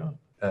are you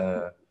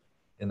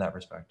in that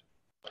respect?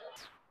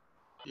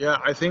 Yeah,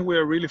 I think we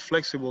are really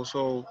flexible.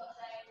 So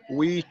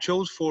we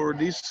chose for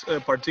this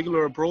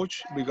particular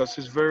approach because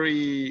it's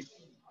very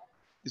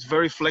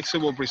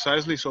flexible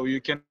precisely. So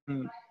you can,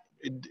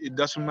 it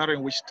doesn't matter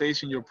in which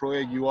stage in your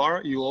project you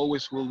are, you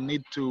always will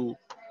need to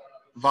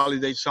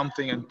validate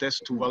something and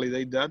test to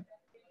validate that.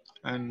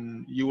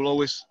 And you will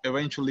always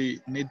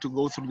eventually need to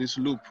go through this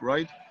loop,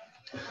 right?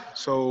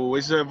 So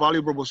it's a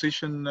value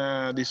proposition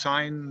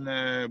design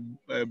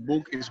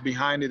book is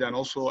behind it, and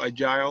also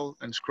Agile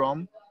and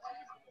Scrum,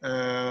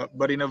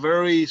 but in a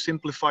very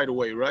simplified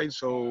way, right?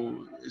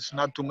 So it's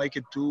not to make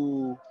it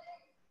too,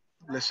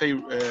 let's say,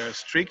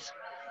 strict,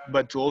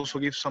 but to also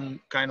give some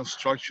kind of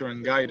structure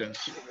and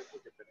guidance.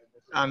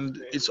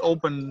 And it's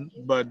open,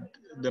 but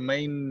the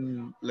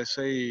main, let's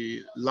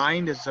say,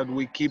 line is that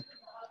we keep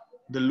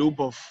the loop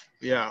of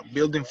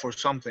building for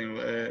something,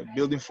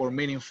 building for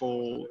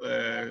meaningful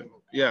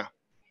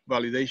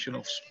validation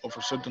of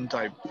a certain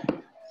type.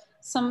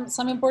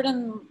 Some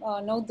important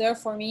note there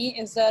for me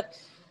is that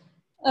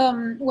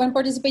when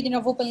participating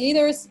of open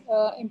leaders,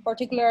 in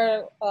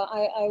particular,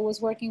 I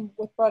was working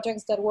with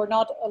projects that were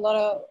not a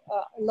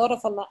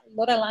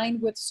lot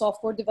aligned with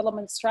software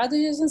development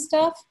strategies and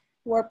stuff.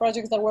 Were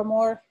projects that were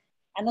more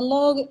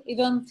analog.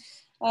 Even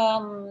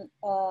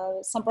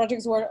some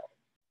projects were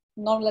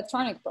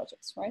non-electronic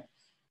projects, right?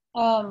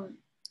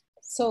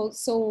 So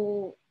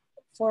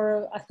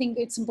I think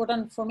it's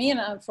important for me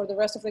and for the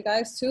rest of the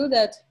guys too,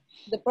 that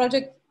the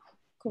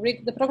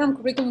program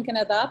curriculum can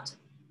adapt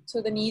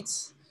to the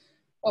needs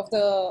of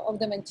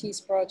the mentees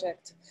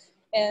project.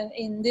 And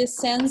in this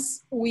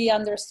sense, we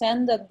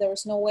understand that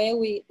there's no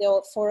way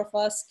the 4 of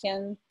us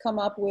can come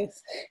up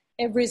with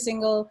every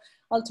single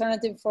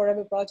alternative for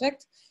every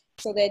project.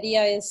 So the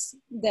idea is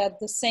that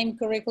the same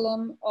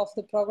curriculum of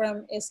the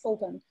program is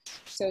open,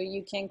 so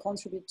you can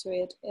contribute to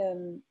it,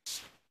 and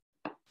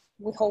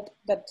we hope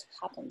that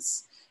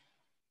happens.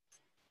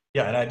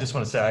 Yeah, and I just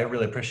want to say I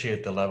really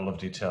appreciate the level of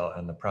detail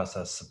and the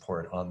process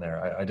support on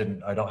there. I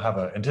don't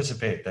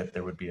anticipate that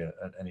there would be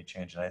any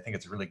change, and I think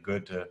it's really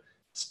good to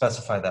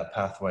specify that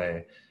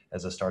pathway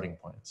as a starting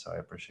point. So I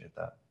appreciate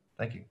that.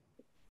 Thank you.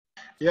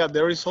 Yeah,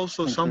 there is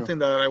also something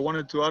that I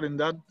wanted to add in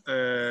that,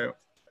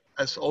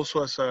 as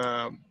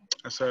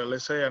a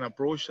let's say an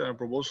approach and a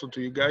proposal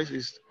to you guys,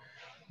 is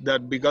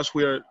that because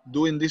we are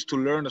doing this to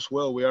learn as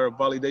well, we are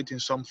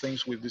validating some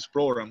things with this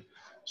program.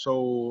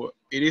 So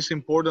it is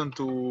important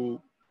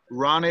to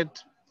run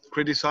it,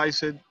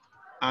 criticize it,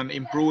 and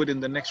improve it in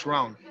the next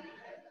round.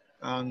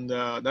 And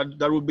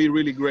that would be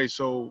really great.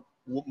 So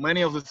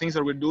many of the things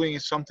that we're doing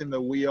is something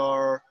that we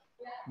are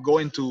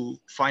going to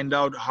find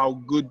out how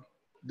good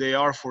they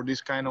are for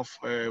this kind of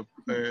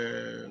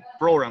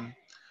program.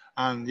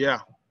 And yeah,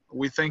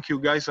 we thank you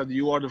guys that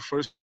you are the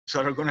first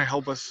that are going to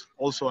help us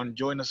also and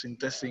join us in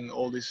testing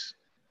all these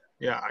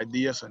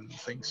ideas and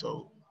things.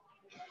 So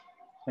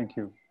Thank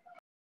you.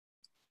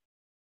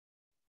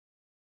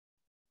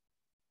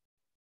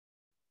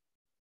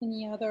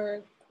 Any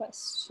other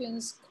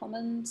questions,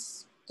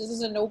 comments? This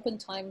is an open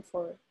time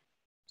for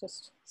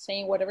just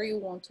saying whatever you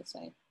want to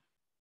say.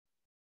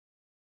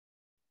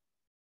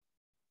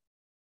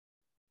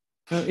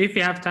 If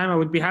you have time, I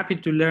would be happy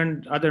to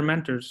learn other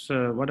mentors.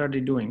 What are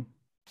they doing?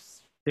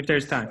 If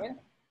there's time. Sure.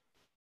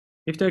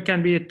 If there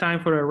can be a time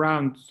for a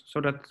round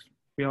so that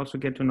we also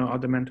get to know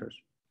other mentors.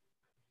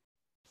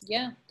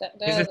 Yeah.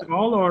 Is it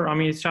all, or I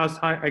mean, it's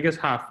just, I guess,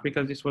 half,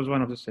 because this was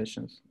one of the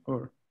sessions,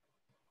 or?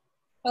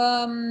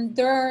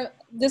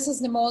 This is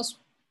the most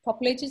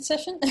populated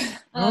session.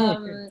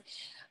 Okay.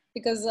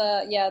 Because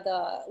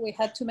we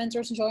had 2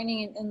 mentors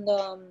joining in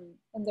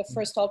the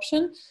first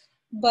option,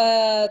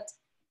 but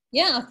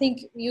yeah, I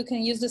think you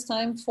can use this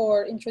time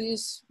for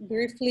introduce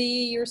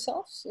briefly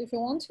yourselves if you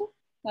want to.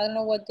 I don't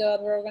know what the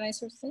other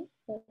organizers think,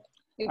 but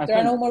if there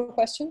are no more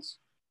questions.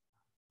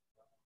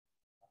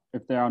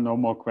 If there are no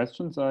more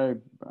questions, I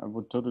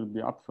would totally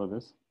be up for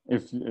this.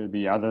 If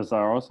the others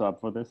are also up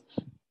for this.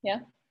 Yeah.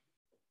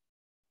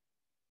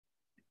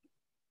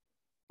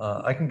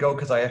 I can go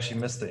because I actually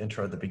missed the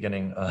intro at the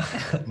beginning.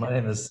 My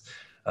name is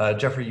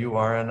Jeffrey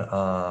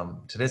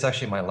Uwaran. Today's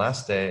actually my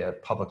last day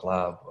at Public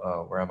Lab,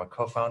 where I'm a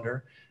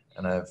co-founder,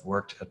 and I've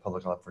worked at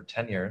Public Lab for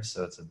 10 years,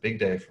 so it's a big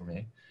day for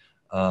me.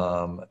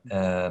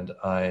 And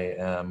I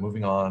am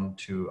moving on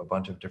to a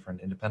bunch of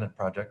different independent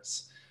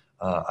projects.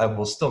 I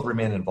will still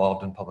remain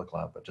involved in Public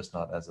Lab, but just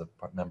not as a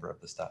member of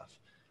the staff.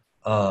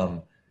 I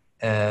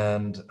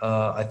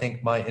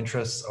think my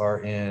interests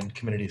are in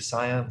community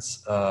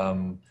science,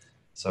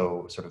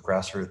 so sort of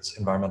grassroots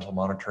environmental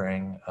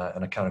monitoring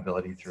and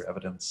accountability through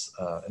evidence,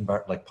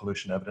 like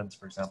pollution evidence,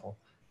 for example.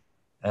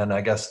 And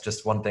I guess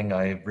just one thing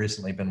I've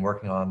recently been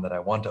working on that I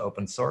want to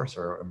open source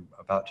or am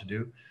about to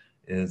do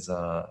is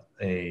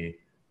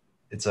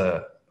it's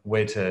a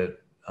way to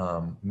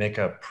make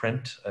a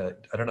print. I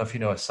don't know if you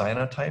know a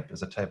cyanotype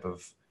is a type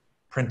of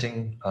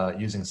printing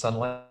using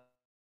sunlight,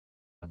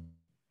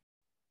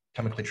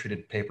 chemically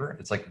treated paper.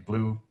 It's like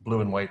blue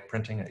and white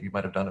printing. You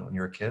might have done it when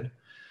you were a kid.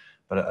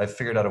 But I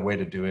figured out a way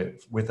to do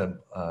it with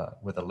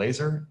a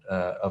laser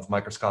of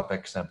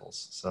microscopic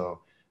samples.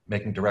 So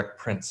making direct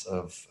prints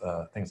of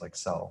things like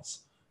cells.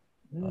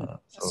 So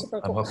Super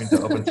I'm cool. hoping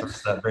to open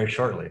source that very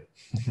shortly.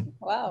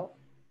 Wow.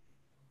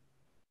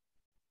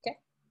 Okay.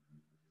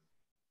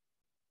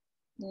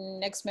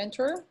 Next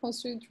mentor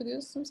wants to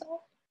introduce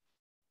himself.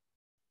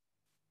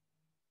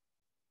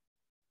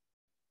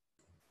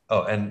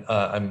 Oh, and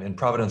I'm in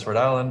Providence, Rhode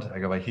Island. I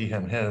go by he,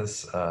 him,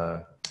 his.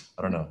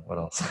 I don't know what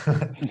else.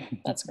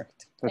 That's great.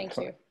 Thank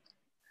you.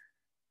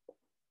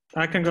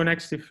 I can go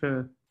next if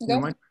you Go.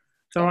 mind.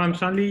 So I'm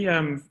Sanli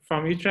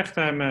from Utrecht.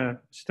 I'm a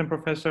assistant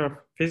professor of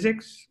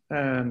physics,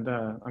 and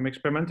I'm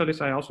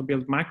experimentalist. I also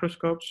build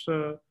microscopes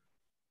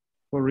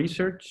for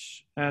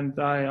research. And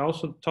I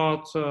also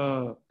taught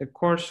a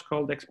course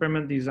called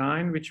Experiment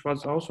Design, which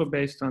was also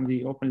based on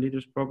the Open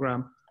Leaders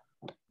program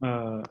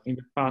in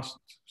the past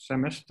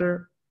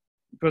semester.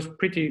 It was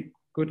pretty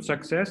good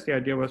success. The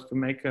idea was to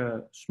make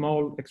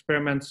small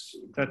experiments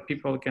that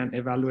people can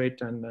evaluate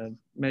and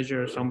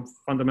measure some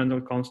fundamental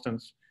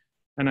constants.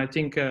 And I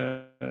think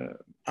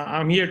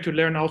I'm here to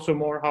learn also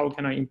more how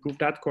can I improve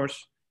that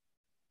course.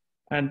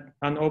 And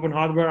on open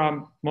hardware,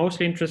 I'm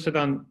mostly interested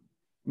on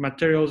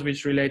materials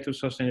which relate to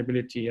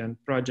sustainability and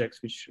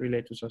projects which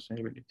relate to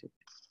sustainability.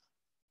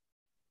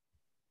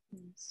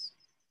 Nice.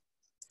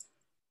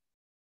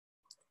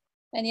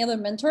 Any other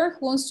mentor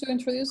who wants to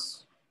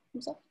introduce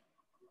himself?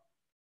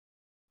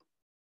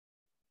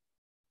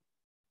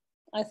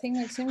 I think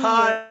I've seen.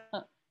 Hi,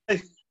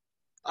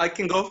 I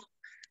can go.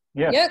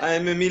 Yeah.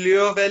 I'm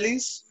Emilio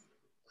Vélez.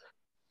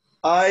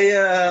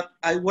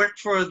 I work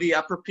for the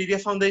Apropedia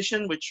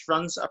Foundation, which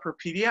runs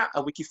Apropedia,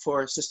 a wiki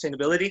for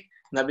sustainability,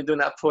 and I've been doing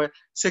that for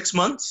 6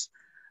 months.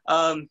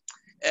 And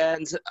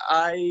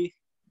I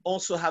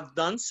also have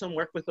done some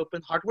work with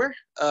open hardware.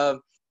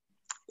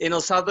 In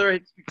El Salvador,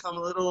 it's become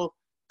a little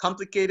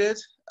complicated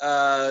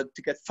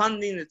to get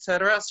funding,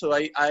 etc. So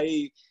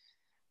I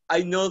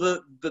know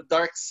the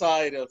dark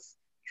side of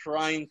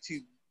trying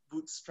to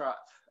bootstrap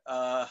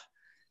a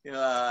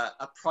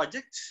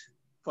project,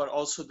 but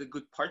also the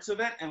good parts of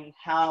it and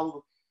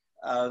how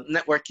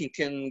networking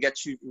can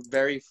get you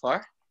very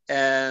far.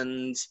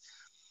 And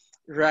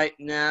right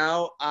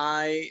now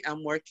I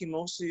am working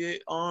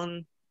mostly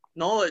on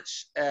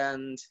knowledge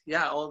and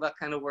all that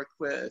kind of work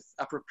with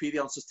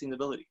Apropedia on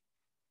sustainability.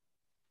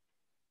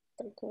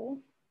 Very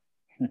cool.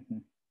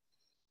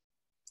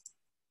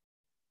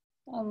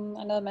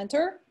 another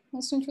mentor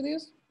wants to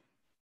introduce?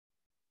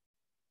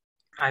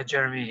 Hi,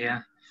 Jeremy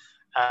here.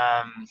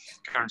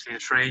 Currently a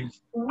train.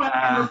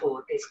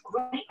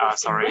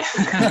 Sorry.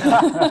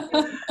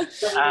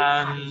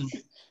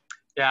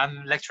 Yeah, I'm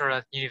a lecturer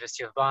at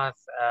University of Bath.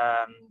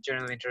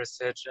 Generally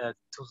interested to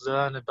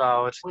learn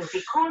about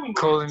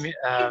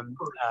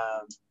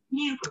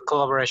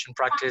collaboration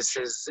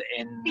practices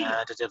in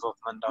the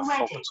development of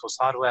open source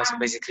hardware. So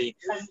basically,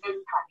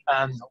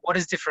 what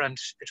is different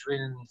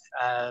between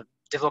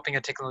developing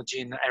a technology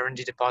in the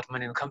R&D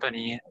department in a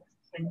company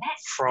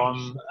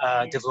from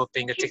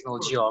developing a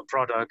technology or a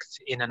product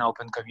in an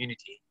open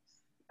community?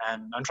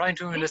 And I'm trying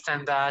to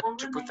understand that,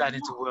 to put that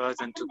into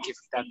words and to give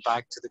that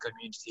back to the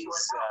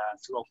communities,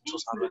 to open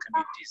source hardware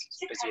communities,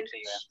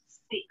 basically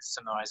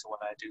summarize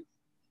what I do.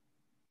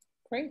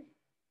 Great.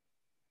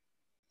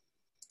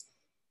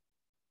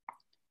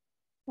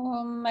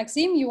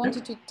 Maxime, you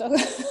wanted to talk?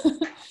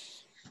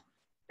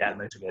 Yeah,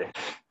 no, it's okay.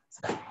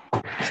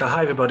 So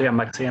hi everybody, I'm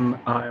Maxime.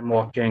 I'm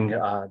working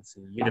at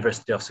the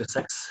University of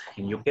Sussex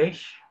in UK,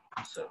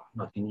 so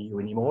not in EU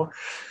anymore.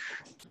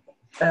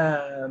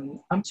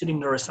 I'm studying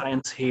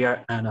neuroscience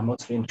here, and I'm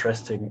mostly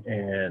interested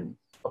in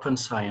open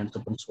science,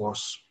 open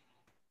source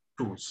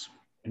tools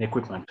and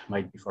equipment,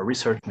 might be for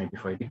research, maybe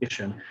for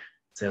education.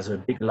 There's a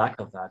big lack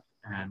of that,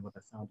 and what I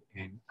found,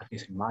 at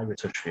least in my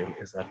research field,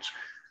 is that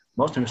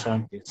most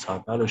neuroscientists are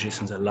biologists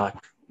and they lack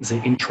the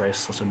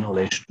interest or the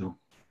knowledge to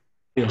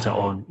build their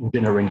own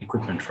engineering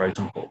equipment, for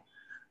example.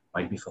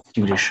 Might be for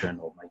stimulation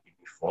or might be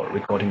for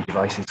recording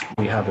devices.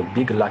 We have a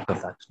big lack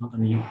of that, not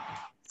only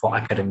for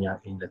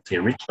academia in, let's say,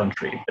 a rich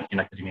country, but in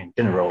academia in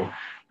general,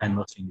 and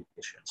mostly in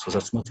education. So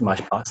that's not my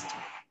past.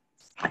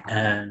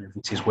 And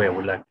this is where I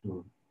would like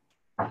to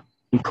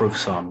improve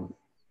some,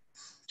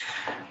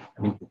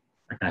 I mean,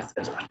 how can I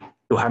say that?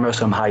 To hammer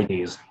some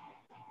ideas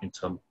in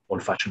some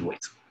old-fashioned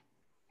ways.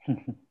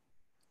 Okay.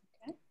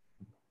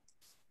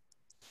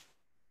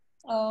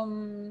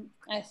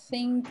 I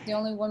think the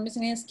only one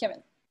missing is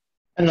Kevin.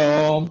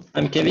 Hello,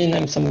 I'm Kevin.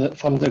 I'm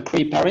from the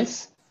CRI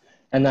Paris,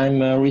 and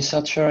I'm a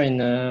researcher in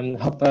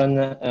open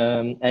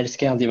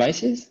healthcare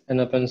devices, an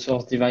open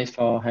source device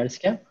for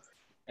healthcare.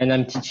 And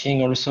I'm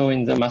teaching also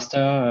in the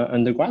master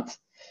undergrad.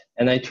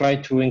 And I try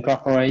to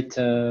incorporate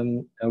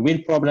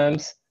real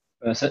problems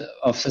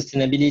of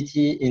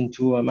sustainability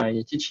into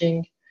my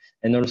teaching.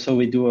 And also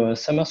we do a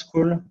summer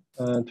school,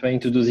 trying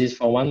to do this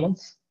for 1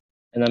 month.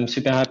 And I'm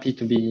super happy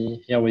to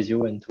be here with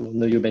you and to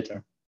know you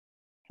better.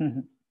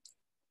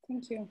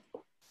 Thank you.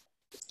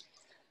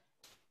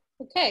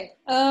 Okay,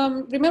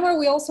 remember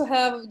we also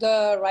have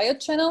the Riot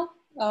channel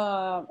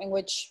in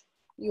which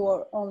you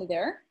are only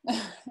there,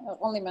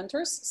 only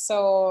mentors,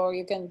 so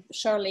you can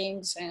share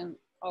links and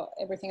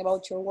everything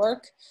about your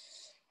work.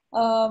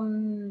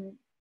 And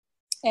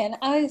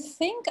I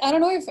think, I don't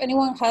know if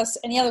anyone has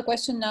any other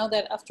question now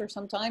that after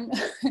some time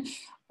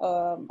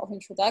of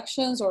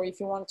introductions, or if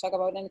you want to talk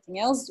about anything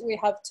else, we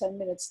have 10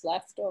 minutes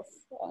left of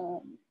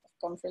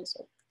conference,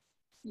 so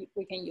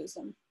we can use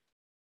them.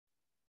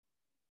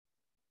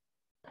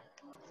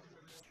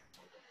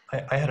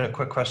 I had a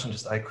quick question.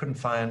 Just I couldn't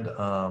find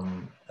a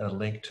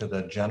link to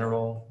the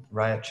general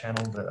Riot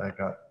channel that I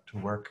got to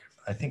work.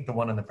 I think the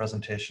one in the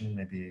presentation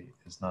maybe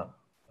is not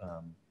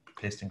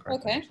pasting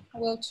correctly. Okay,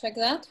 we'll check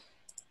that.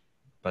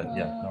 But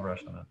yeah, no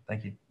rush on it.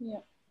 Thank you.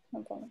 Yeah,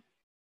 no problem.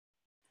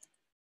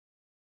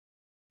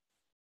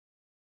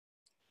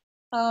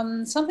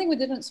 Something we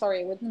didn't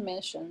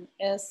mention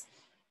is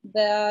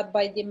that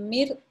by the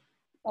mid,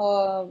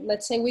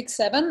 let's say week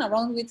 7,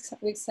 around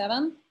week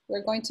 7,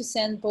 we're going to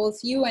send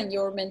both you and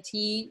your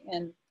mentee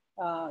and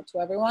to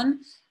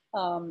everyone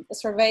a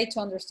survey to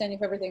understand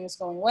if everything is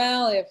going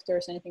well, if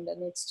there's anything that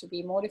needs to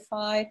be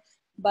modified.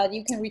 But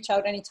you can reach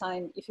out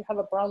anytime if you have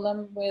a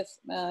problem with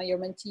your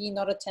mentee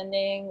not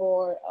attending,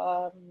 or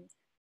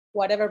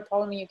whatever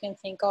problem you can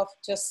think of,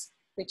 just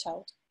reach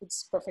out.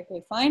 It's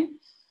perfectly fine.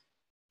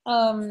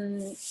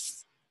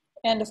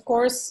 And of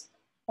course,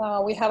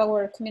 we have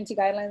our community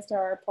guidelines that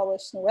are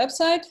published on the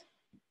website.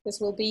 This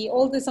will be,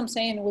 all this I'm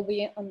saying will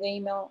be on the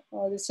email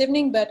this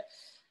evening, but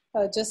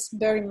just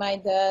bear in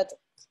mind that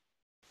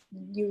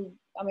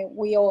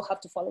we all have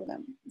to follow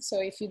them.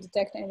 So if you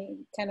detect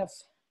any kind of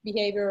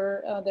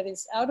behavior that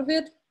is out of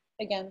it,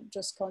 again,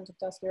 just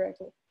contact us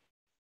directly.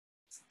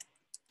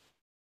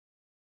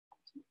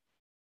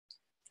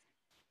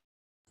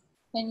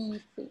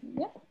 Anything,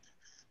 yeah?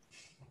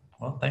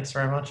 Well, thanks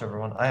very much,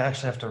 everyone. I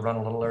actually have to run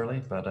a little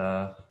early, but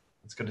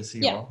it's good to see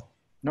you all.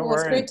 No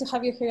worries. It's Great to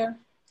have you here.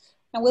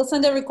 And we'll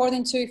send a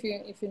recording too if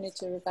you need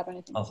to recap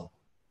anything. Awesome.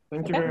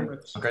 Thank you very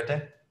much. Have a great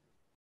day.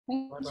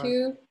 Thank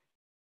you.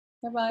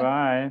 Bye-bye.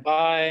 Bye.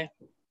 Bye.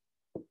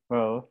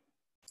 Well,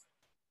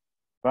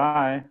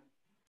 bye.